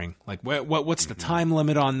maneuvering. Like, what's the time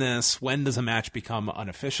limit on this? When does a match become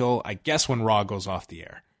unofficial? I guess when Raw goes off the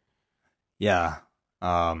air. Yeah.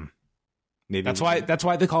 Maybe that's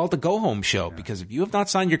why they call it the go home show, because if you have not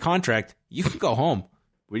signed your contract, you can go home.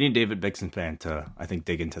 We need David Bixenspan to, I think,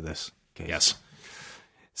 dig into this case. Yes.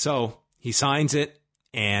 So he signs it,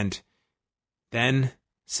 and then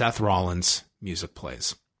Seth Rollins' music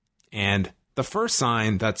plays. And the first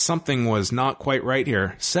sign that something was not quite right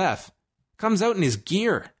here, Seth comes out in his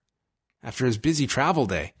gear after his busy travel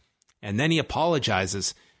day. And then he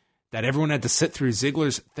apologizes that everyone had to sit through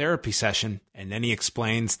Ziggler's therapy session. And then he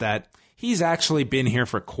explains that he's actually been here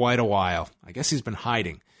for quite a while. I guess he's been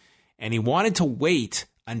hiding. And he wanted to wait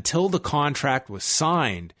until the contract was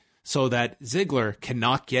signed so that Ziggler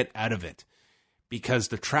cannot get out of it, because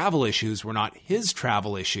the travel issues were not his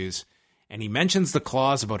travel issues. And he mentions the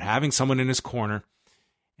clause about having someone in his corner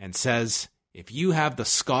and says, if you have the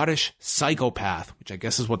Scottish psychopath, which I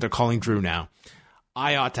guess is what they're calling Drew now,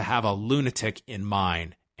 I ought to have a lunatic in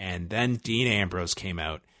mine. And then Dean Ambrose came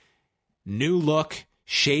out. New look,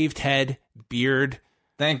 shaved head, beard.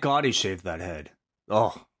 Thank God he shaved that head.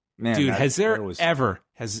 Oh, man. Dude,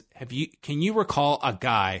 can you recall a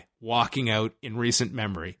guy walking out in recent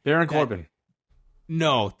memory? Baron Corbin.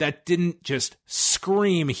 No, that didn't just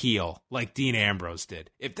scream heel like Dean Ambrose did.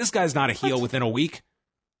 If this guy's not a heel within a week.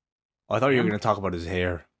 I thought you were going to talk about his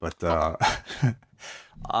hair, but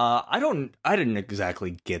I didn't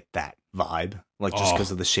exactly get that vibe, like just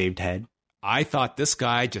because of the shaved head. I thought this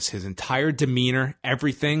guy, just his entire demeanor,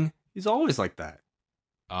 everything. He's always like that.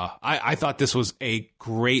 I thought this was a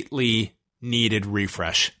greatly needed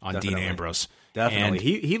refresh on Dean Ambrose. Definitely.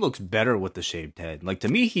 And he looks better with the shaved head. Like, to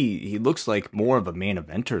me, he looks like more of a main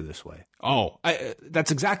eventer this way. Oh,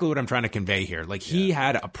 that's exactly what I'm trying to convey here. Like, he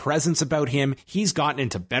had a presence about him. He's gotten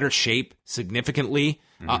into better shape significantly.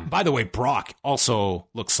 By the way, Brock also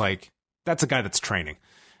looks like that's a guy that's training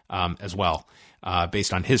as well,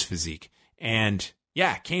 based on his physique. And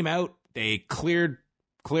yeah, came out. They cleared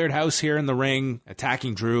house here in the ring,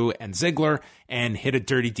 attacking Drew and Ziggler, and hit a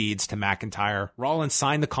dirty deeds to McIntyre. Rollins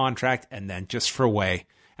signed the contract, and then just for away,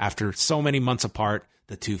 after so many months apart,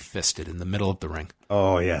 the two fisted in the middle of the ring.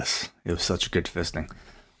 Oh, yes. It was such a good fisting.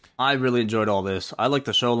 I really enjoyed all this. I like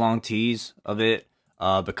the show-long tease of it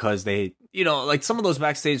because they, like some of those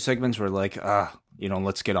backstage segments were like,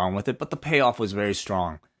 let's get on with it. But the payoff was very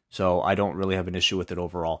strong, so I don't really have an issue with it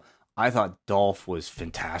overall. I thought Dolph was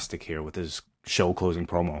fantastic here with his show closing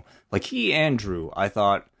promo. Like, he and Drew, I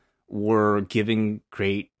thought, were giving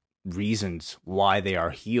great reasons why they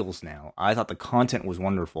are heels now. I thought the content was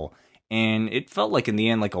wonderful, and it felt like in the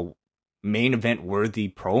end like a main event worthy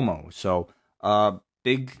promo. So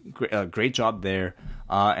great job there.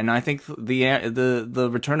 And I think the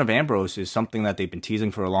return of Ambrose is something that they've been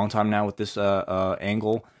teasing for a long time now with this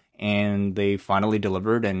angle, and they finally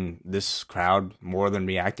delivered, and this crowd more than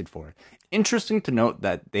reacted for it. Interesting to note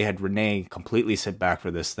that they had Renee completely sit back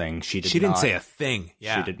for this thing. She didn't say a thing.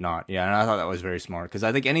 Yeah. She did not. Yeah, and I thought that was very smart, because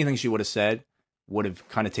I think anything she would have said would have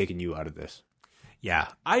kind of taken you out of this. Yeah,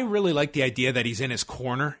 I really like the idea that he's in his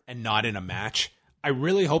corner and not in a match. I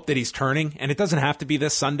really hope that he's turning, and it doesn't have to be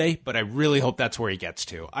this Sunday, but I really hope that's where he gets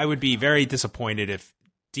to. I would be very disappointed if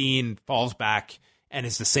Dean falls back and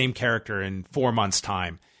is the same character in 4 months'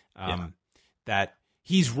 time. That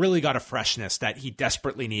he's really got a freshness that he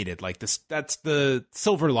desperately needed. Like this, that's the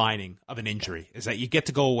silver lining of an injury, is that you get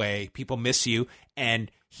to go away, people miss you,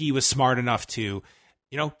 and he was smart enough to,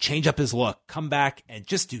 change up his look, come back and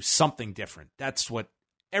just do something different. That's what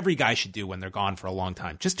every guy should do when they're gone for a long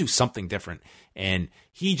time. Just do something different. And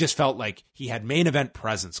he just felt like he had main event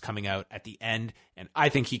presence coming out at the end, and I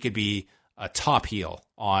think he could be a top heel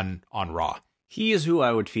on Raw. He is who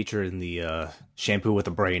I would feature in the shampoo with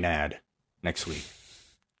a brain ad next week.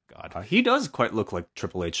 God. He does quite look like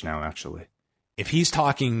Triple H now, actually. If he's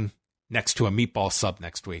talking next to a meatball sub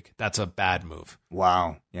next week, that's a bad move.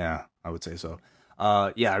 Wow. Yeah, I would say so.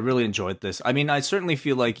 I really enjoyed this. I mean, I certainly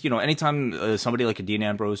feel like, anytime somebody like a Dean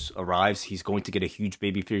Ambrose arrives, he's going to get a huge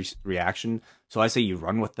babyface reaction. So I say you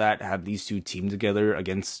run with that, have these two team together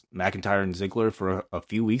against McIntyre and Ziggler for a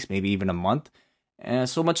few weeks, maybe even a month. And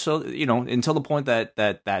so much so, until the point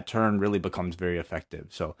that turn really becomes very effective.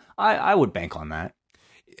 So I would bank on that.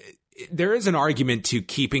 There is an argument to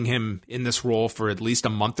keeping him in this role for at least a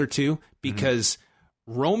month or two, because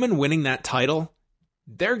Roman winning that title,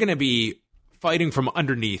 they're going to be fighting from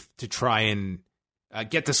underneath to try and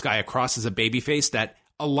get this guy across as a babyface. That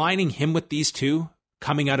aligning him with these two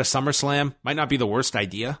coming out of SummerSlam might not be the worst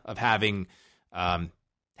idea of having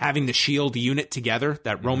the Shield unit together,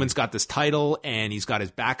 that Roman's got this title and he's got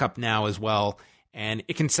his backup now as well. And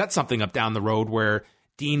it can set something up down the road where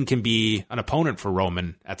Dean can be an opponent for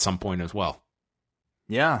Roman at some point as well.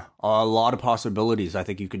 Yeah, a lot of possibilities. I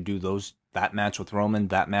think you could do that match with Roman,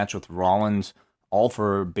 that match with Rollins, all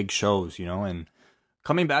for big shows, and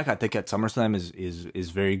coming back, I think at SummerSlam is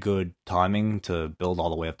very good timing to build all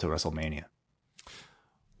the way up to WrestleMania.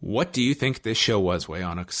 What do you think this show was, Way,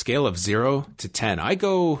 on a scale of 0 to 10? I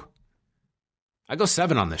go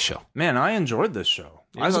 7 on this show. Man, I enjoyed this show.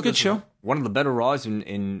 It was a good show. One of the better Raws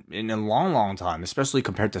in a long, long time, especially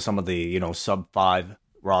compared to some of the, sub 5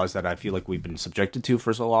 Raws that I feel like we've been subjected to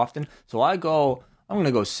for so often. So I'm going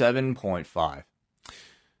to go 7.5.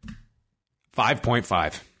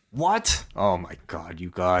 5.5. What? Oh my God,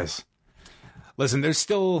 you guys. Listen, there's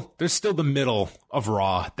still the middle of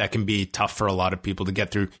Raw that can be tough for a lot of people to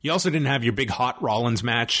get through. You also didn't have your big hot Rollins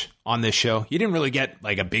match on this show. You didn't really get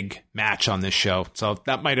like a big match on this show. So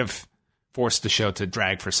that might have forced the show to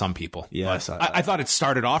drag for some people. Yes. I thought it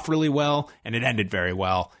started off really well and it ended very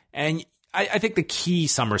well. And I think the key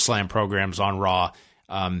SummerSlam programs on Raw,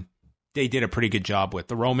 they did a pretty good job with.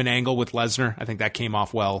 The Roman angle with Lesnar, I think that came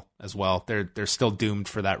off well as well. They're still doomed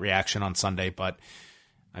for that reaction on Sunday. But,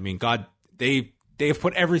 I mean, God, they have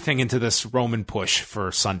put everything into this Roman push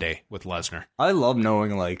for Sunday with Lesnar. I love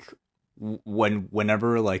knowing, like,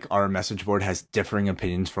 whenever like our message board has differing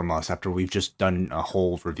opinions from us after we've just done a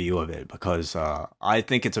whole review of it, because I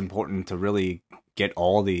think it's important to really get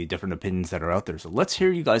all the different opinions that are out there. So let's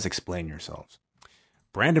hear you guys explain yourselves.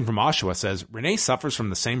 Brandon from Oshawa says, Renee suffers from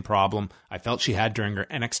the same problem I felt she had during her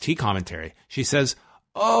NXT commentary. She says,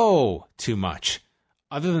 "Oh, too much."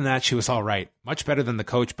 Other than that, she was all right. Much better than the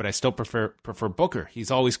coach, but I still prefer Booker.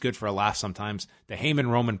 He's always good for a laugh sometimes. The Heyman,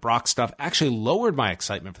 Roman, Brock stuff actually lowered my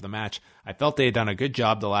excitement for the match. I felt they had done a good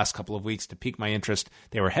job the last couple of weeks to pique my interest.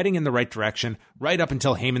 They were heading in the right direction, right up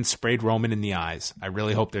until Heyman sprayed Roman in the eyes. I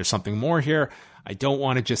really hope there's something more here. I don't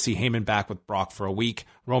want to just see Heyman back with Brock for a week.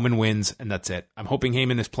 Roman wins, and that's it. I'm hoping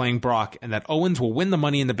Heyman is playing Brock, and that Owens will win the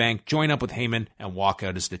Money in the Bank, join up with Heyman, and walk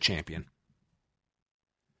out as the champion.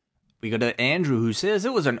 We go to Andrew, who says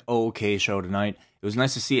it was an okay show tonight. It was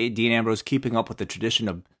nice to see Dean Ambrose keeping up with the tradition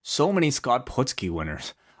of so many Scott Putski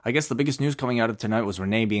winners. I guess the biggest news coming out of tonight was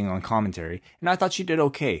Renee being on commentary, and I thought she did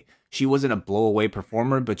okay. She wasn't a blow-away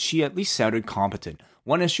performer, but she at least sounded competent.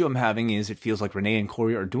 One issue I'm having is it feels like Renee and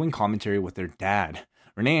Corey are doing commentary with their dad.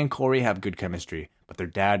 Renee and Corey have good chemistry, but their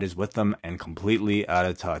dad is with them and completely out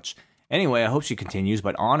of touch. Anyway, I hope she continues,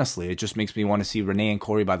 but honestly, it just makes me want to see Renee and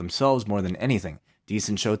Corey by themselves more than anything.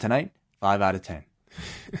 Decent show tonight, 5 out of 10.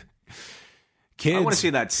 Kids, I want to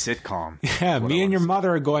see that sitcom. Yeah, me and your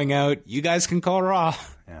mother are going out. You guys can call Raw.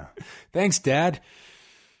 Yeah. Thanks, Dad.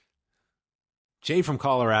 Jay from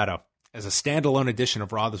Colorado. As a standalone edition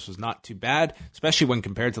of Raw, this was not too bad, especially when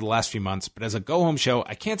compared to the last few months. But as a go-home show,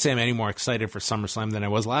 I can't say I'm any more excited for SummerSlam than I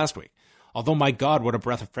was last week. Although, my God, what a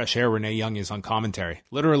breath of fresh air Renee Young is on commentary.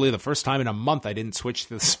 Literally the first time in a month I didn't switch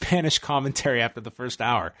to the Spanish commentary after the first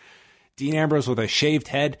hour. Dean Ambrose with a shaved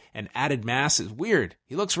head and added mass is weird.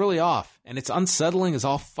 He looks really off, and it's unsettling as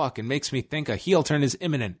all fuck and makes me think a heel turn is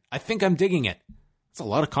imminent. I think I'm digging it. It's a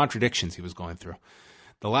lot of contradictions he was going through.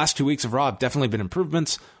 The last 2 weeks of Raw have definitely been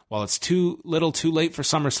improvements. While it's too little too late for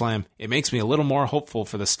SummerSlam, it makes me a little more hopeful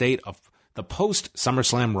for the state of the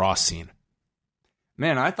post-SummerSlam Raw scene.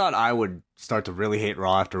 Man, I thought I would start to really hate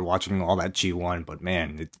Raw after watching all that G1, but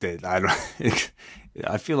man,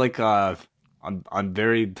 I feel like I'm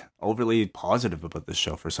very overly positive about this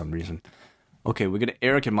show for some reason. Okay, we got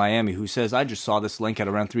Eric in Miami who says, I just saw this link at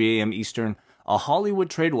around 3 a.m. Eastern. A Hollywood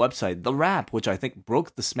trade website, The Wrap, which I think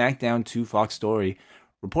broke the SmackDown 2 Fox story,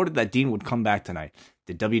 reported that Dean would come back tonight.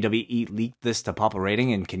 Did WWE leak this to pop a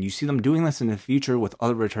rating, and can you see them doing this in the future with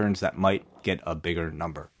other returns that might get a bigger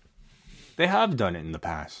number? They have done it in the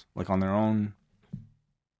past, like on their own.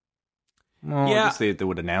 Well, yeah. I guess they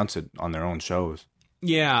would announce it on their own shows.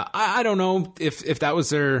 Yeah, I don't know if that was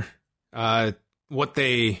their what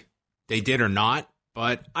they did or not,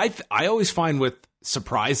 but I always find with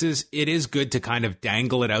surprises, it is good to kind of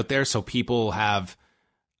dangle it out there so people have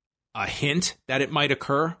a hint that it might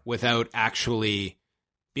occur without actually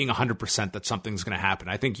being 100% that something's going to happen.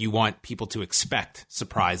 I think you want people to expect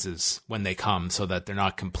surprises when they come so that they're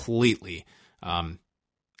not completely out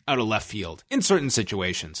of left field in certain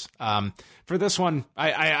situations. For this one,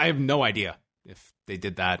 I have no idea if they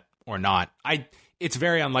did that or not. It's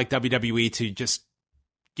very unlike WWE to just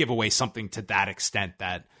give away something to that extent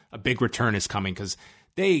that a big return is coming, because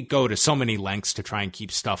they go to so many lengths to try and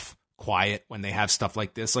keep stuff quiet when they have stuff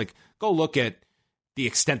like this. Like, go look at the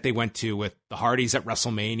extent they went to with the Hardys at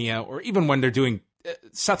WrestleMania, or even when they're doing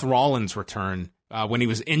Seth Rollins' return when he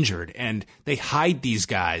was injured, and they hide these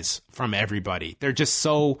guys from everybody. They're just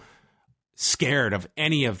so scared of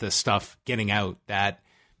any of this stuff getting out that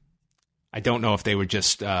I don't know if they would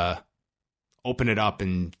just open it up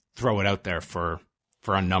and throw it out there for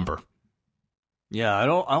a number. Yeah, I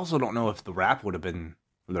also don't know if The Wrap would have been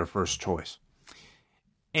their first choice.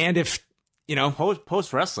 And if,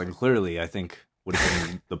 post wrestling, clearly, I think would have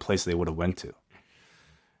been the place they would have went to.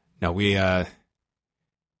 No,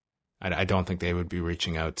 I don't think they would be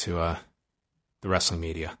reaching out to the wrestling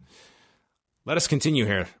media. Let us continue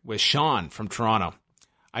here with Sean from Toronto.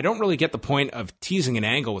 I don't really get the point of teasing an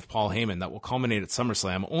angle with Paul Heyman that will culminate at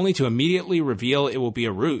SummerSlam, only to immediately reveal it will be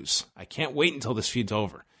a ruse. I can't wait until this feud's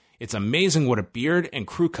over. It's amazing what a beard and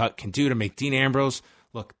crew cut can do to make Dean Ambrose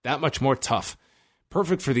look that much more tough.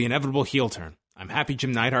 Perfect for the inevitable heel turn. I'm happy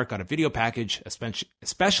Jim Neidhart got a video package,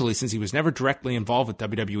 especially since he was never directly involved with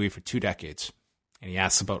WWE for 2 decades. And he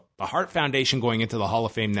asks about the Hart Foundation going into the Hall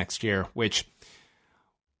of Fame next year, which,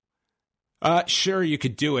 sure, you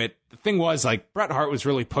could do it. The thing was, Bret Hart was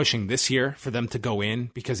really pushing this year for them to go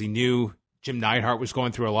in because he knew Jim Neidhart was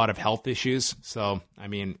going through a lot of health issues. So, I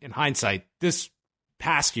mean, in hindsight, this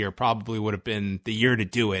past year probably would have been the year to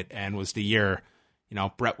do it, and was the year,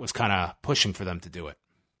 Bret was kind of pushing for them to do it.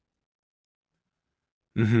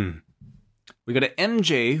 Mm-hmm. We got an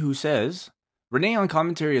MJ who says, Renee on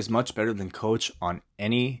commentary is much better than Coach on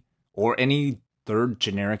any third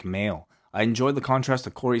generic male. I enjoy the contrast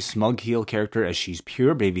to Corey's smug heel character as she's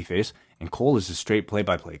pure babyface, and Cole is a straight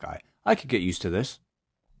play-by-play guy. I could get used to this.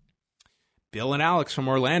 Bill and Alex from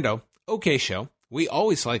Orlando. Okay, show. We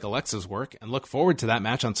always like Alexa's work and look forward to that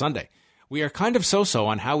match on Sunday. We are kind of so-so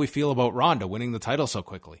on how we feel about Ronda winning the title so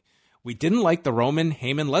quickly. We didn't like the Roman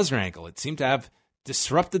Heyman-Lesnar angle. It seemed to have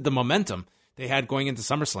disrupted the momentum they had going into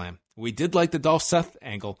SummerSlam. We did like the Dolph-Seth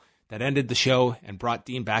angle that ended the show and brought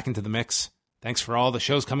Dean back into the mix. Thanks for all the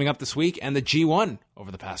shows coming up this week and the G1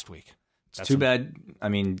 over the past week. It's too bad. I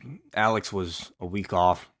mean, Alex was a week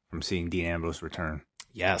off from seeing Dean Ambrose return.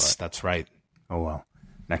 Yes, that's right. Oh, well.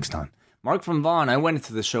 Next time. Mark from Vaughn, I went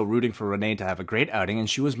into the show rooting for Renee to have a great outing, and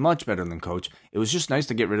she was much better than Coach. It was just nice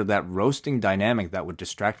to get rid of that roasting dynamic that would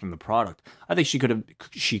distract from the product. I think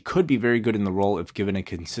she could be very good in the role if given a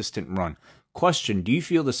consistent run. Question, do you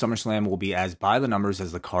feel the SummerSlam will be as by the numbers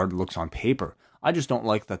as the card looks on paper? I just don't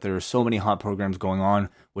like that there are so many hot programs going on,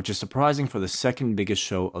 which is surprising for the second biggest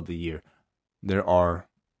show of the year.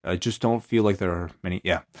 I just don't feel like there are many.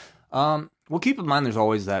 Yeah. Well, keep in mind there's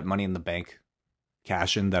always that Money in the Bank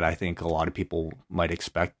cash-in that I think a lot of people might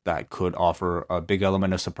expect that could offer a big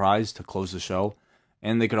element of surprise to close the show.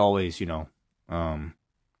 And they could always,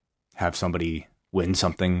 have somebody win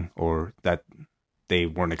something or that they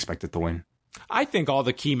weren't expected to win. I think all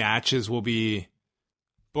the key matches will be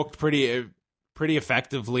booked pretty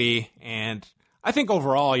effectively, and I think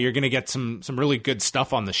overall you're going to get some really good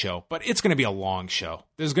stuff on the show, but it's going to be a long show.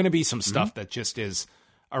 There's going to be some stuff that just is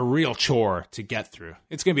a real chore to get through.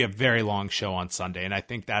 It's going to be a very long show on Sunday, and I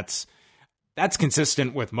think that's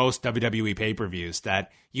consistent with most WWE pay-per-views,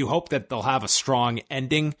 that you hope that they'll have a strong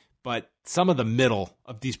ending, but some of the middle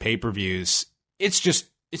of these pay-per-views, it's just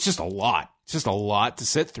a lot. It's just a lot to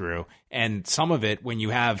sit through, and some of it, when you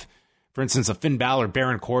have, for instance, a Finn Balor,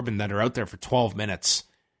 Baron Corbin that are out there for 12 minutes,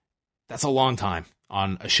 that's a long time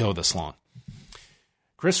on a show this long.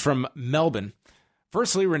 Chris from Melbourne.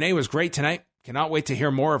 Firstly, Renee was great tonight. Cannot wait to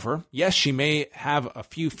hear more of her. Yes, she may have a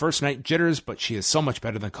few first night jitters, but she is so much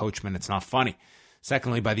better than Coachman. It's not funny.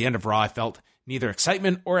 Secondly, by the end of Raw, I felt neither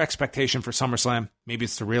excitement or expectation for SummerSlam. Maybe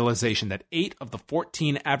it's the realization that 8 of the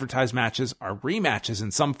 14 advertised matches are rematches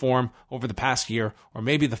in some form over the past year, or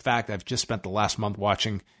maybe the fact I've just spent the last month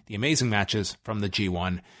watching the amazing matches from the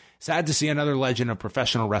G1. Sad to see another legend of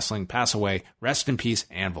professional wrestling pass away. Rest in peace,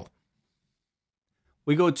 Anvil.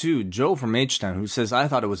 We go to Joe from H-Town, who says, I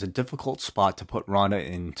thought it was a difficult spot to put Ronda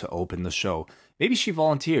in to open the show. Maybe she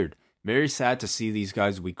volunteered. Very sad to see these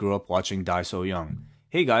guys we grew up watching die so young.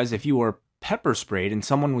 Hey guys, if you were pepper sprayed and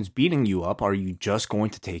someone was beating you up, are you just going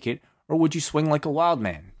to take it? Or would you swing like a wild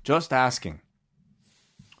man? Just asking.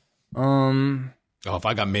 Oh, if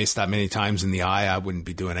I got maced that many times in the eye, I wouldn't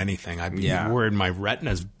be doing anything. I'd be worried my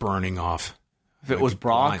retina's burning off. If it was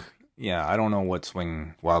Brock, I don't know what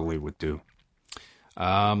swing wildly would do.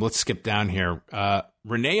 Let's skip down here.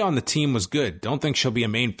 Renee on the team was good. Don't think she'll be a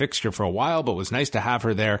main fixture for a while, but was nice to have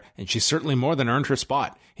her there, and she certainly more than earned her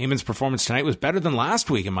spot. Heyman's performance tonight was better than last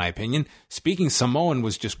week, in my opinion. Speaking Samoan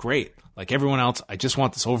was just great. Like everyone else, I just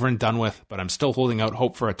want this over and done with, but I'm still holding out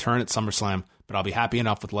hope for a turn at SummerSlam, but I'll be happy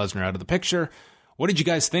enough with Lesnar out of the picture. What did you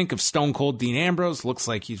guys think of Stone Cold Dean Ambrose? Looks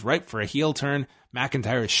like he's ripe for a heel turn.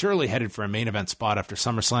 McIntyre is surely headed for a main event spot after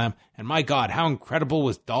SummerSlam, and my God, how incredible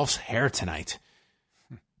was Dolph's hair tonight?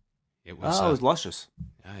 It was luscious.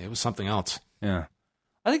 Yeah, it was something else. Yeah.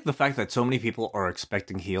 I think the fact that so many people are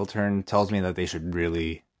expecting heel turn tells me that they should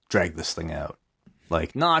really drag this thing out.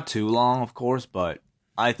 Like, not too long, of course, but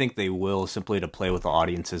I think they will, simply to play with the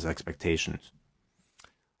audience's expectations.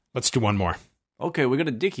 Let's do one more. Okay, we got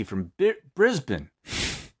a Dickie from Brisbane.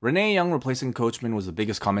 Renee Young replacing Coachman was the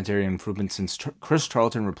biggest commentary improvement since Chris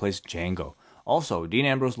Charlton replaced Django. Also, Dean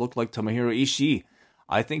Ambrose looked like Tomohiro Ishii.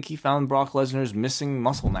 I think he found Brock Lesnar's missing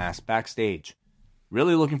muscle mass backstage.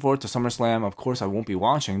 Really looking forward to SummerSlam. Of course, I won't be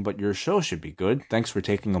watching, but your show should be good. Thanks for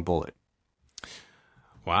taking a bullet.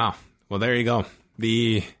 Wow. Well, there you go.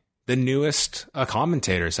 The newest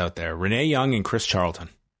commentators out there, Renee Young and Chris Charlton,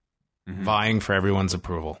 vying for everyone's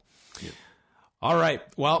approval. Yep. All right.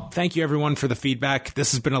 Well, thank you, everyone, for the feedback.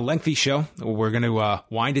 This has been a lengthy show. We're going to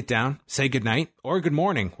wind it down, say goodnight or good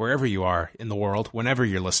morning, wherever you are in the world, whenever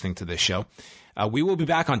you're listening to this show. We will be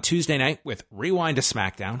back on Tuesday night with Rewind to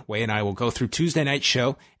SmackDown. Way and I will go through Tuesday night's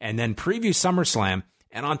show and then preview SummerSlam.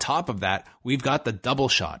 And on top of that, we've got the double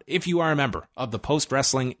shot. If you are a member of the Post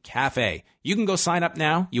Wrestling Cafe, you can go sign up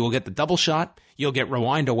now. You will get the double shot. You'll get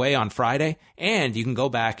Rewind Away on Friday, and you can go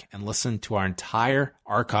back and listen to our entire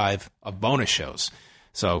archive of bonus shows.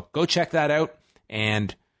 So go check that out.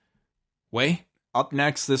 And Way? Up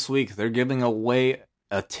next this week, they're giving away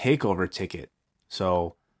a takeover ticket.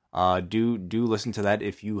 So do listen to that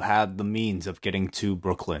if you have the means of getting to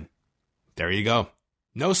Brooklyn. There you go.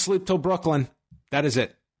 No sleep till Brooklyn. That is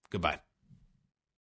it. Goodbye.